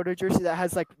Mariota jersey that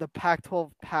has like the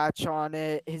Pac-12 patch on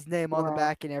it, his name on the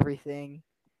back and everything.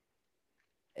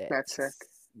 That's sick.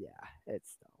 Yeah,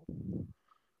 it's dope.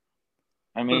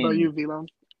 I mean, what about you, Vlone?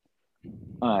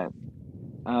 All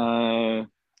right.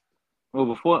 Well,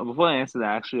 before I answer that,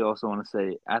 I actually also want to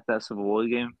say at that Civil War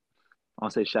game, I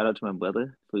want to say shout out to my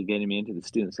brother for getting me into the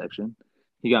student section.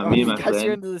 He got Oh, me and he my got you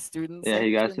friend. into the student Yeah,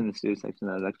 he got us section. in the student section.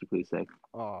 That was actually pretty sick.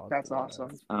 Oh, That's awesome.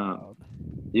 that's Um, wild.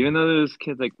 even though there was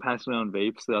kids like passing around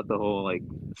vapes throughout the whole like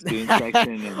student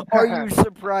section, and Are you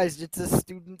surprised it's a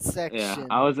student yeah, section?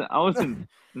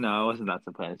 no, I wasn't that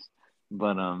surprised.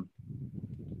 But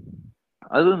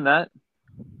other than that,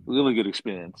 really good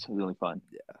experience, really fun.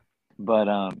 Yeah.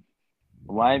 But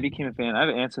why I became a fan,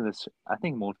 I've answered this I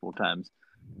think multiple times.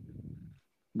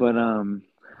 But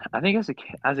I think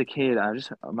as a kid, I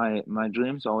just my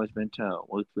dreams always been to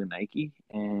work for Nike,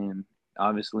 and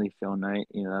obviously Phil Knight,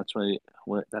 you know, that's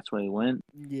where he went,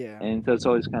 Yeah. and so it's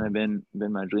always kind of been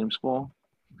my dream school.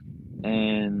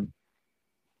 And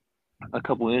a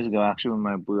couple years ago, actually, when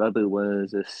my brother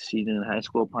was a senior in high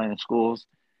school applying to schools,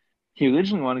 he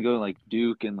originally wanted to go to like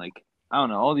Duke and like I don't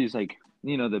know all these like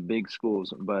you know the big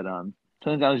schools, but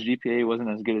turns out his GPA wasn't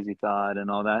as good as he thought and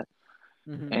all that.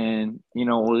 Hmm. And you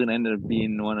know Oregon ended up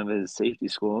being one of his safety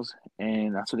schools,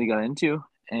 and that's what he got into.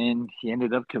 And he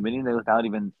ended up committing there without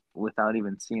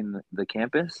even seeing the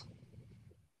campus.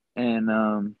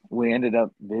 And we ended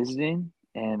up visiting,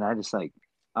 and I was like,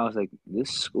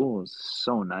 this school is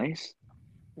so nice.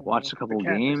 Watched a The couple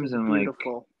campus games, is and like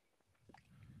beautiful.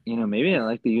 you know maybe I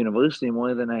like the university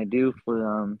more than I do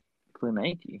for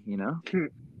Nike, you know.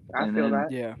 I And feel then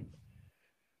that. Yeah.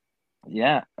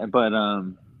 yeah, but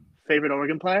Favorite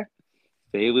Oregon player?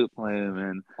 favorite player,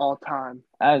 man. All time.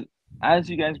 As as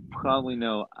you guys probably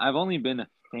know, I've only been a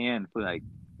fan for like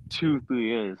 2 3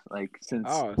 years, like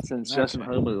Oh, since Justin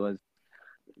okay. Herbert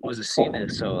was a senior.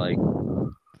 So like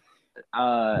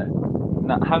uh,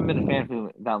 not haven't been a fan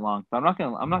for that long. But I'm not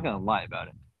gonna lie about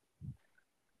it.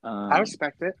 I Um,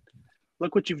 respect it.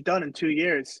 Look what you've done in 2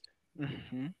 years.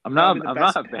 Hmm. Probably the I'm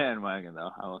not best. a bandwagon though.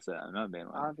 I will say that. I'm not a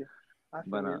bandwagon. Obvi- I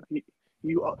But feel you.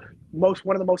 You most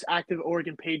one of the most active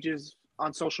Oregon pages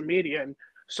on social media, and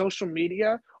social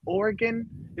media, Oregon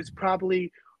is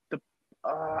probably the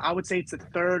I would say it's the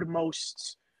third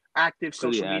most active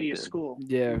pretty social media active. school.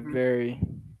 Yeah, very.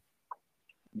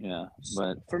 Yeah,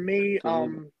 but For me,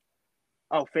 favorite,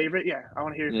 oh, favorite, yeah, I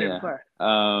want to hear your favorite yeah. player.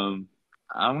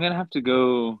 I'm gonna have to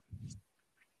go.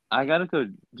 I gotta go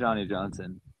Johnny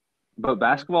Johnson. But Mhm.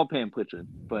 basketball, Pam Pritchard.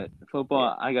 But Yeah,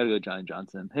 football, I gotta go Johnny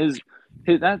Johnson. His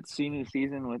that senior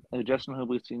season with Justin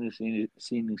Herbert's senior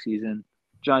season,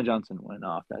 Johnny Johnson went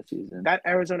off that season. that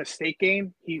Arizona State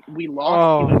game, we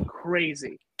lost. He Oh, went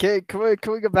crazy. can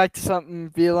we go back to something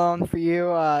Vlone for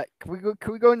you? Can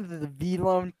we go into the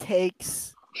Vlone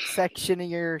takes section of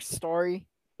your story?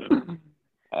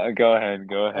 Go ahead,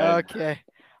 go ahead. Okay.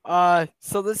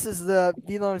 So this is the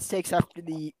Vlone's takes after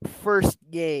the first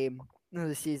game of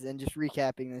the season. Just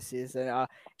recapping the season.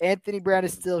 Anthony Brown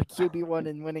is still QB1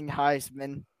 and winning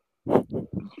Heisman.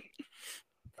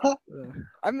 Huh.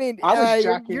 I mean, I was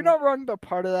you're jacking. not wrong, but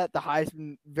part of that, the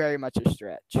Heisman, very much a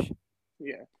stretch.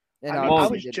 Yeah, And I mean, I Well,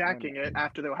 obviously was didn't jacking win it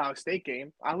after the Ohio State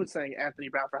game. I was saying Anthony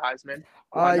Brown for Heisman.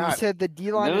 Why You not? said the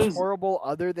D line there is was horrible,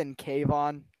 other than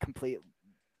Kayvon. Complete.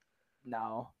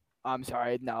 No, I'm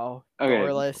sorry. No, okay.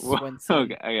 Dorless, Well,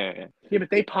 Swinson. okay. Yeah, but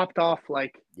they popped off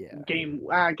like Yeah. game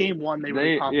one. They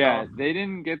really popped off. They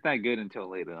didn't get that good until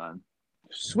later on.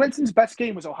 Swinson's best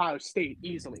game was Ohio State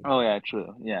easily. Oh yeah,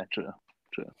 true. Yeah, true.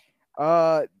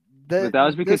 Uh, But that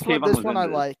was because this one, Kayvon was I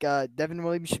injured. like. Devin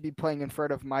Williams should be playing in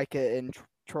front of Micah and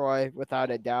Troy without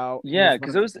a doubt. Yeah, He's one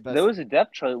because of the there best. was a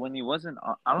depth chart when he wasn't.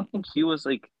 I don't think he was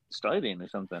like starting or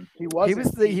something. He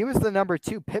wasn't. He was the number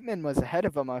 2. Pittman was ahead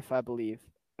of him, if I believe,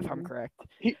 if I'm Mhm. correct.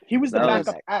 He was the That was-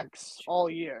 backup X all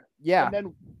year. Yeah.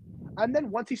 And then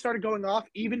once he started going off,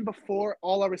 even before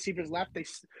all our receivers left,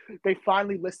 they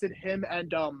finally listed him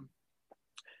and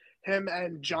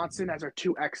Johnson as our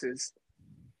two X's.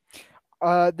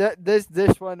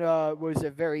 This one was a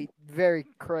very very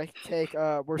correct take.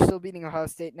 We're still beating Ohio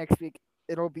State next week.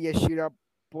 It'll be a shootout.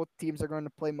 Both teams are going to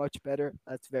play much better.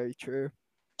 That's very true.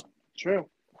 True.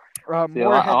 See, a Moorhead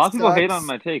lot of people hate sucks. on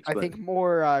my takes, I but think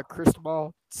more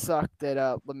Cristobal sucked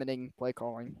at limiting play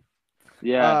calling.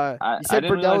 yeah, You I said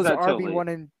didn't Verdell realize is that till RB1,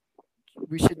 and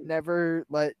we should never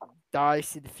let Dye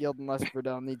see the field unless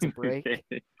Verdell needs a break.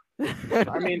 late.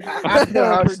 I mean, after the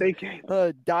Ohio State game.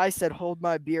 Dye said, "Hold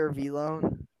my beer,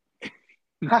 Vlone."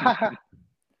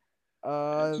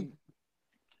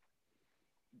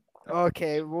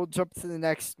 Okay, we'll jump to the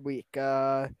next week.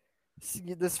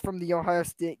 See this from the Ohio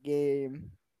State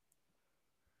game.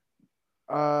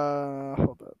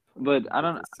 Hold up. But I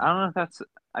don't know if that's.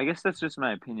 I guess that's just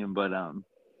my opinion, but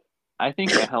I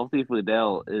think a healthy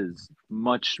Verdell is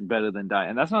much better than Dye,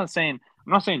 and that's not saying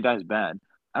I'm not saying Dye's bad.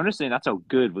 I'm just saying that's how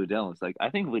good Verdell is. Like, I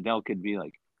think Verdell could be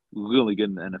like really good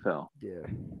in the NFL. Yeah.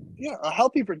 Yeah, a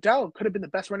healthy Verdell could have been the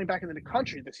best running back in the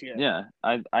country this year. Yeah,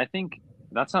 I think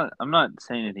that's not. I'm not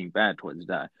saying anything bad towards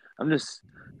that. I'm just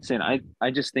saying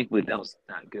I just think Verdell's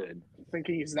that good.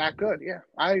 Thinking he's that good. Yeah,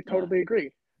 I Yeah. totally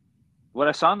agree. What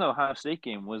I saw in the Ohio State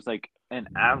game was like an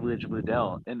average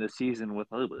Verdell in the season with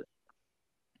Herbert.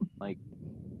 Like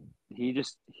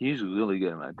he's really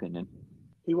good in my opinion.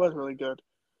 He was really good.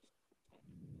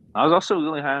 I was also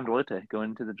really high on Duarte going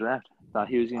into the draft. Thought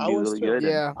he was going to I be was really too. good.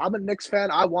 And Yeah. I'm a Knicks fan.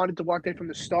 I wanted Duarte from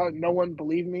the start. No one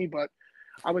believed me, but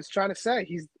I was trying to say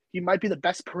he might be the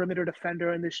best perimeter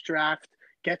defender in this draft.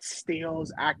 Gets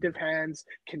steals, active hands,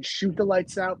 can shoot the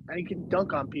lights out, and he can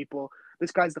dunk on people.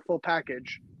 This guy's the full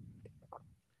package.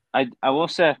 I will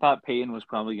say I thought Peyton was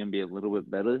probably going to be a little bit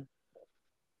better.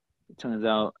 It turns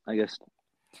out, I guess.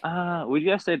 Would you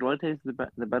guys say Duarte is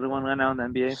the better one right now in the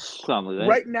NBA? Probably, right?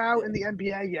 Right now in the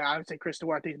NBA, yeah, I would say Chris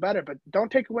Duarte is better, but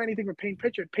don't take away anything from Peyton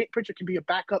Pritchard. Peyton Pritchard can be a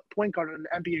backup point guard on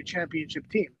an NBA championship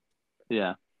team.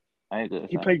 Yeah, I agree with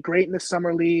He that. played great in the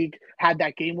summer league, had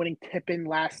that game-winning tip-in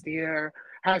last year,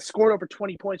 has scored over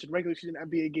 20 points in regular season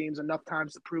NBA games enough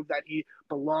times to prove that he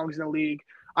belongs in the league.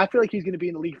 I feel like he's going to be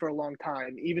in the league for a long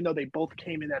time, even though they both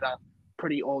came in at a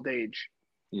pretty old age.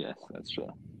 Yes, that's true.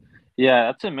 Yeah,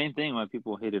 that's the main thing why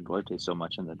people hated Duarte so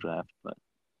much in the draft. But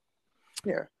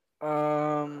Yeah.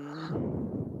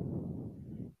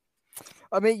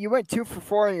 I mean, you went 2 for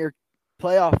 4 on your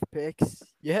playoff picks.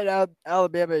 You hit out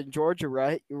Alabama and Georgia,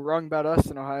 right? You were wrong about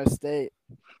us in Ohio State.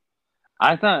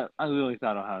 I really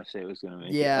thought Ohio State was going to make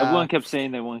it. Yeah. Everyone kept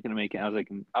saying they weren't going to make it.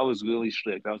 I was really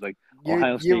strict. I was like, You-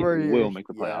 Ohio you State were- will make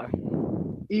the yeah.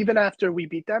 playoff. Even after we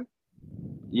beat them?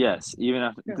 Yes, even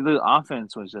after Yeah. the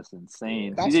offense was just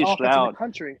insane. Best CJ offense in the Stroud,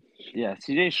 country. yeah,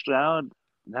 CJ Stroud,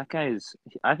 that guy is.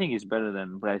 I think he's better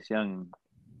than Bryce Young.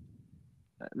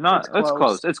 Not, It's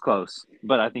close. It's close,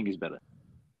 but I think he's better.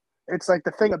 It's like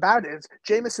the thing about it is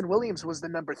Jamison Williams was the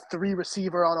number 3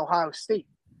 receiver on Ohio State.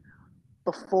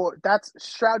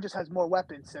 Stroud just has more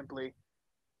weapons simply.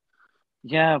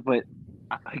 Yeah, but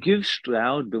I give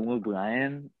Stroud Bill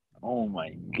O'Brien. Oh my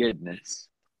goodness.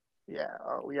 Yeah,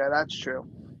 that's true.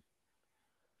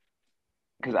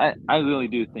 Because I really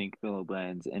do think Bill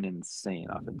O'Brien's an insane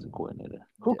offensive coordinator.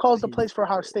 Who calls the plays for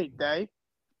Ohio State? Day?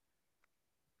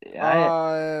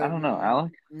 I don't know,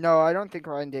 Alec. No, I don't think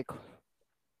Ryan did.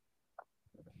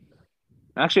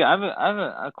 Actually, I have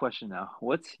a question now.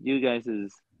 What's you guys'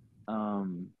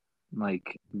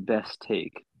 like best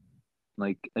take?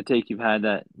 Like a take you've had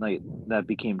that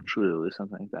became true or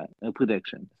something like that. A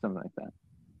prediction, something like that.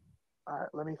 All right,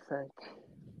 let me think.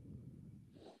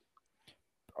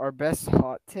 Our best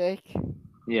hot take?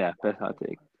 Yeah, best hot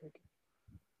take.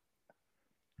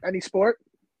 Any sport?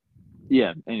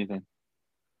 Yeah, anything.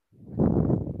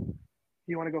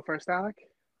 You want to go first, Alec?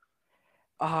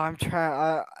 Oh, I'm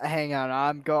trying. Hang on.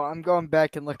 I'm going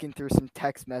back and looking through some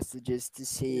text messages to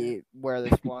see where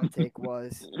this one take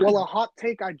was. Well, a hot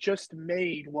take I just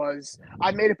made was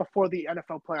I made it before the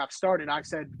NFL playoffs started. I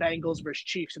said Bengals versus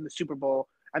Chiefs in the Super Bowl,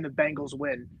 and the Bengals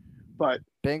win. But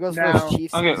Bengals now, versus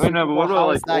Chiefs. Okay, in the Super no, but Bowl, what how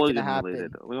about is like that gonna Oregon happen?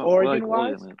 related?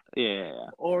 Oregon-wise? Yeah.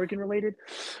 Oregon related,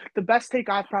 the best take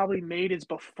I've probably made is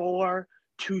before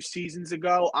 2 seasons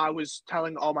ago. I was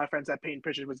telling all my friends that Peyton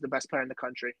Pritchard was the best player in the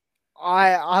country.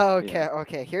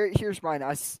 Okay. Here's mine.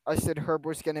 I said Herb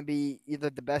was gonna be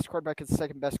either the best quarterback or the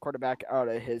second best quarterback out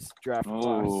of his draft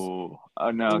class. Oh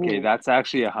no. Okay, Ooh. that's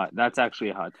actually a hot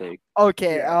take.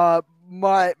 Okay. Yeah.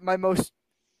 My most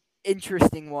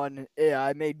interesting one. Yeah,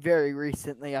 I made very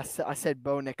recently. I said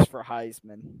Bo Nix for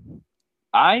Heisman.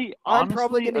 I'm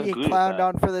probably gonna get clowned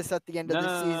on for this at the end of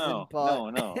the season,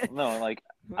 but no. Like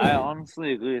I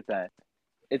honestly agree with that.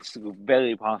 It's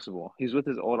very possible. He's with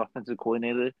his old offensive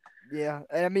coordinator. yeah,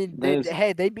 and I mean,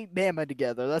 they beat Bama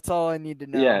together. That's all I need to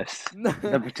know. Yes, the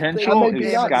They potential beat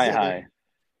is Bama sky together. high.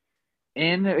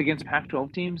 And against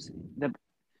Pac-12 teams,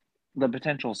 the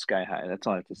potential is sky high. That's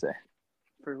all I have to say.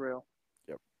 For real.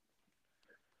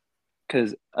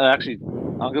 Because actually,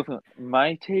 I'll go for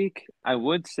my take. I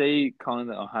would say calling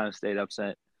the Ohio State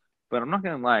upset, but I'm not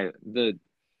gonna lie. The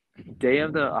day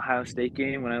of the Ohio State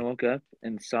game, when I woke up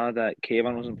and saw that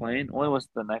Kayvon wasn't playing, only was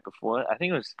the night before. I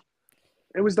think it was.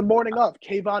 It was the morning of.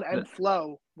 Kayvon and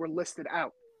Flo were listed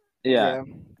out. Yeah.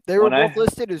 They were both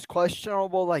listed as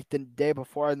questionable like the day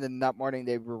before, and then that morning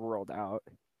they were ruled out.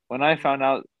 When I found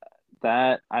out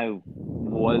that, I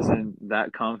wasn't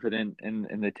that confident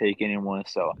in the take anymore.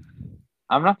 So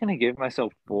I'm not gonna give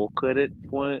myself full credit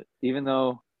for it, even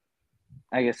though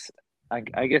I guess I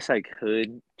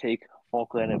could take full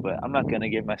credit, but I'm not gonna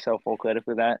give myself full credit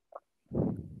for that.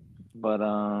 But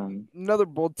Another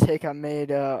bold take I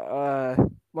made.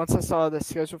 Once I saw the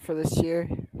schedule for this year,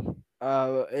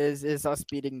 is us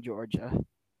beating Georgia.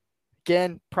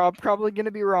 Again, probably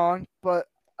gonna be wrong, but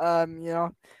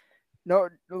no, a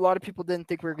lot of people didn't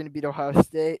think we were gonna beat Ohio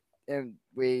State, and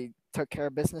we took care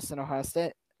of business in Ohio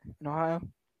State, in Ohio.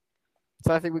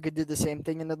 So I think we could do the same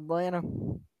thing in Atlanta.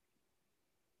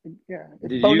 Yeah, if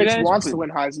did Bo you Nix guys wants to win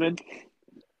Heisman,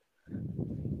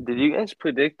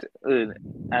 predict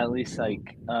at least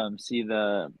like see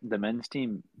the men's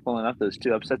team pulling up those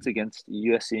two upsets against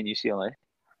USC and UCLA?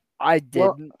 I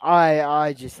well, didn't.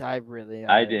 I really,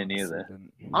 I didn't honestly either.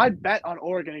 didn't. I bet on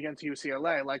Oregon against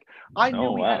UCLA. Like I knew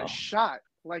Oh we had a wow. shot.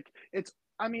 Like it's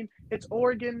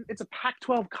Oregon. It's a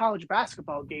Pac-12 college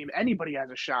basketball game. Anybody has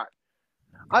a shot.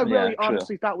 I Yeah, really true.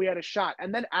 honestly thought we had a shot.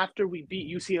 And then after we beat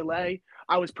UCLA,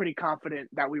 I was pretty confident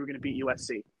that we were going to beat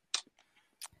USC.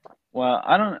 Well,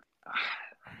 I don't.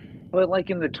 But like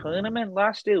in the tournament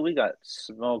last year, we got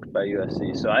smoked by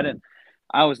USC. So I didn't.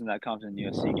 I wasn't that confident in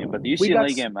the USC game, but the We got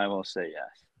UCLA game, I will say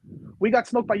yes. we got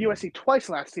smoked by USC twice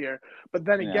last year, but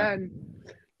then Yeah, again,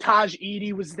 Taj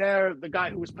Edey was there, the guy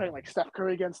who was playing like Steph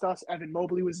Curry against us. Evan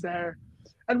Mobley was there.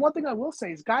 And one thing I will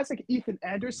say is guys like Ethan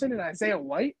Anderson and Isaiah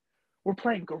White were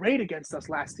playing great against us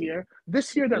last year.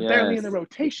 This year, they're barely in yes, the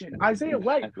rotation. Isaiah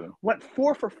White exactly. went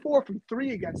 4 for 4 from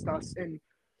three against us in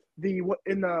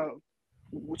the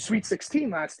Sweet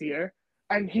 16 last year,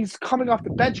 and he's coming off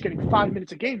the bench getting 5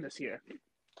 minutes a game this year.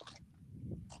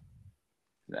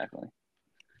 Exactly.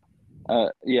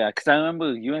 Yeah, because I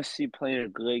remember USC played a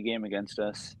great game against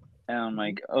us, and I'm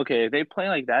like, okay, if they play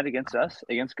like that against us,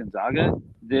 against Gonzaga,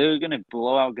 they're gonna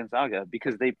blow out Gonzaga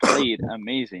because they played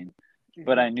amazing.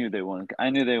 But I knew they weren't. I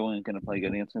knew they weren't gonna play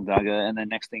good against Gonzaga, and then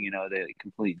next thing you know, they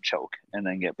complete choke and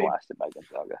then get They blasted by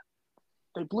Gonzaga.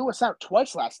 they blew us out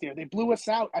twice last year. They blew us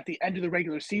out at the end of the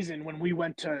regular season when we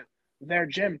went to their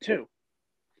gym too.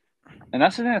 And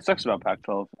that's the thing that sucks about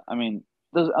Pac-12. I mean,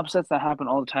 those upsets that happen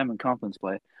all the time in conference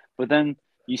play, but then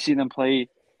you see them play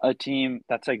a team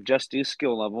that's like just your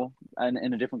skill level and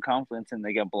in a different conference, and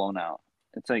they get blown out.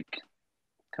 It's like,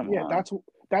 come Yeah, on.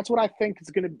 that's what I think is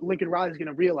gonna Lincoln Riley's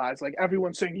gonna realize. Like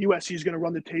everyone's saying USC is gonna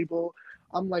run the table.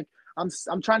 I'm like I'm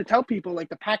trying to tell people like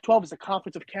the Pac-12 is a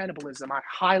conference of cannibalism. I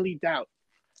highly doubt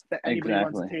that anybody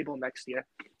runs the Exactly. table next year.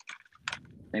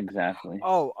 Exactly.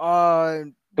 Oh,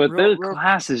 But real, their real,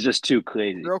 class is just too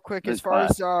crazy. real quick, Their as far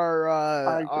class. as our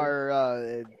I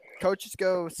agree. coaches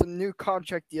go, some new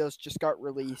contract deals just got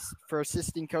released for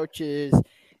assistant coaches: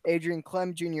 Adrian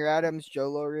Clem, Junior Adams, Joe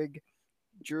Lorig,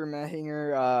 Drew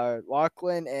Mehinger,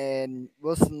 Lachlan, and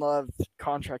Wilson Love.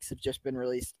 Contracts have just been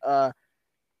released.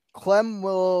 Clem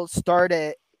will start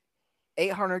at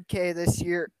 $800K this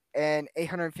year and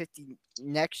 $850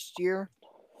 next year.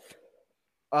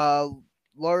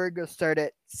 Lorig will start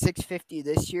at $650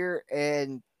 this year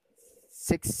and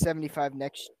 $675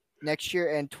 next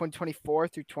year, and 2024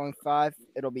 through 25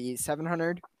 it'll be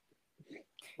 $700.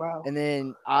 Wow. And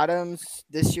then Adams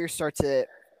this year starts at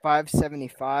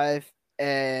 $575,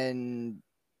 and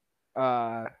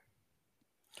Love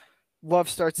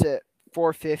starts at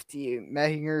 $450.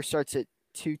 Mehinger starts at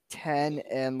 $210,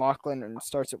 and Lachlan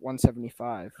starts at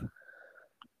 $175.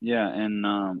 Yeah, and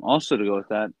also to go with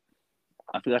that,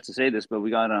 I forgot to say this, but we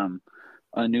got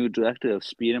a new director of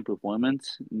speed and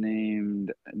performance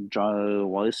named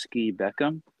Jaworski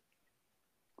Beckham.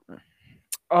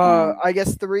 I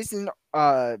guess the reason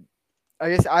I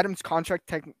guess Adams'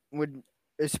 contract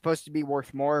is supposed to be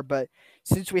worth more, but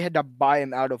since we had to buy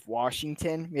him out of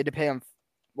Washington, we had to pay him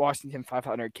Washington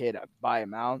 $500K to buy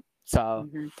him out. So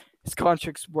his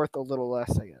contract's worth a little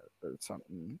less, I guess. Or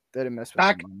something. They didn't mess with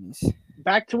the monies.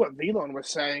 Back to what Vlone was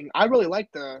saying, I really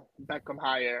like the Beckham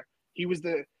hire. He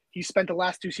spent the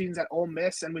last 2 seasons at Ole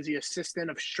Miss and was the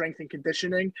assistant of strength and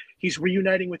conditioning. He's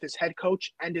reuniting with his head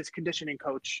coach and his conditioning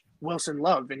coach, Wilson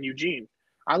Love in Eugene.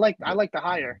 I like the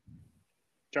hire,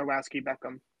 Jaworski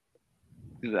Beckham.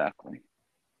 Exactly.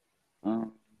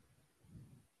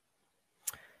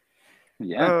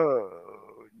 Yeah.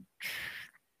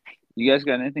 You guys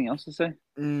got anything else to say?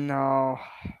 No.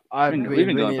 We've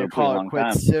been going need for to a pretty call long it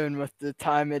quits time. soon with the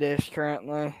time it is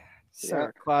currently.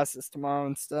 Start classes tomorrow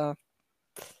and stuff.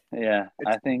 Yeah,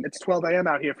 I think it's 12 a.m.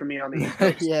 out here for me on the East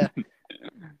Coast. Yeah.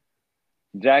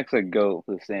 Jack's a goat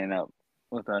for staying up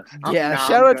with us. Yeah,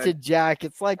 shout out to Jack.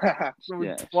 It's like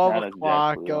 12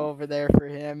 o'clock over there for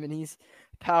him, and he's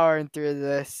powering through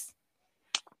this.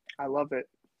 I love it.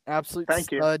 Absolute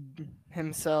stud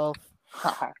himself.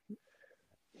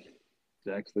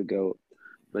 Jack's the goat.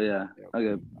 But yeah,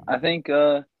 okay. I think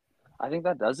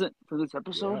that does it for this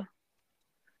episode.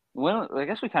 Well, I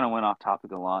guess we kind of went off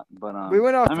topic a lot, but We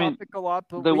went off I mean, topic a lot,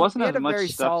 but there we wasn't had as a much very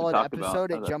stuff to solid talk about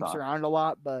episode. It as I jumps thought. around a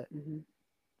lot, but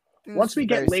Once this is we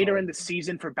get very later solid. in the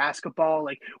season for basketball,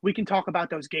 like we can talk about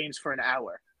those games for an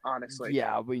hour. Honestly,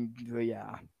 Yeah,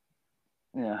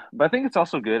 Yeah, but I think it's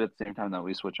also good at the same time that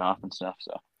we switch off and stuff.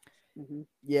 So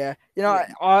yeah.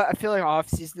 I feel like off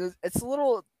season it's a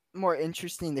little more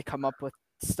interesting to come up with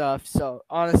stuff. So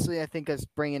honestly, I think us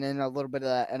bringing in a little bit of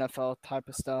that NFL type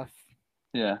of stuff.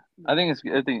 yeah, I think it's.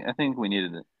 I think we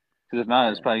needed it because if not,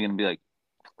 it's probably gonna be like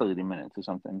 30 minutes or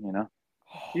something. You know.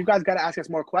 you guys got to ask us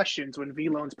more questions when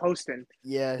Vlone's posting.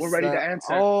 Yes, We're ready to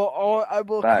answer. I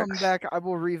will Facts. come back. I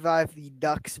will revive the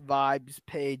Ducks vibes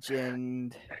page,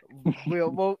 and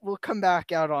we'll come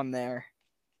back out on there.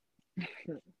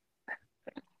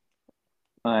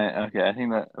 All right. Okay. I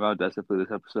think that about does it for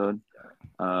this episode.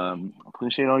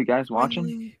 Appreciate all you guys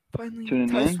watching. Finally, tuning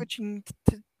Ty's in. switching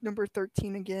to number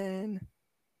 13 again.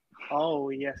 Oh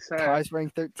yes, sir. Ty's wearing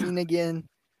 13 again.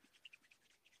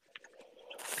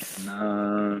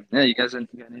 Yeah, you guys got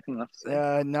anything left to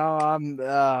say?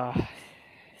 No,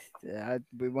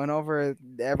 we went over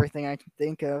everything I can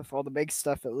think of, all the big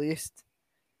stuff at least.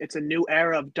 It's a new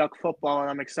era of Duck football, and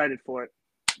I'm excited for it.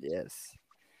 Yes.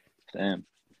 Damn.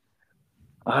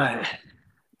 All right.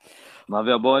 Love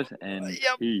y'all, boys, and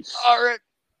peace. All right.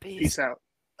 Peace out.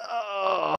 Oh.